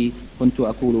لَا أَدْرِي كُنْتُ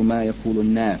أَقُولُ مَا يَقُولُ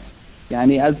النَّاسِ.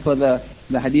 As for the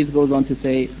hadith goes on to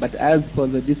say, but as for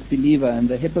the disbeliever and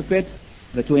the hypocrite,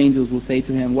 the two angels will say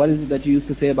to him, what is it that you used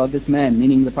to say about this man,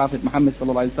 meaning the Prophet Muhammad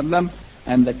sallallahu alaihi wasallam?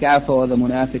 And the kafir or the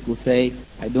munafiq will say,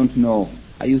 I don't know.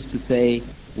 I used to say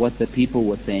what the people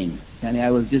were saying. I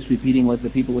was just repeating what the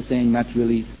people were saying, not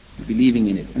really believing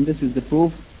in it. And this is the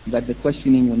proof that the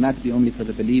questioning will not be only for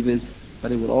the believers,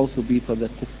 but it will also be for the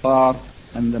kuffar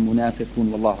and the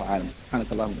munafiqun. Wallahu a'lam.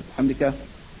 Subhanakallahumma wa bihamdika.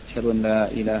 أشهد أن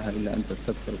لا إله إلا أنت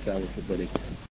أستغفرك وأتوب إليك.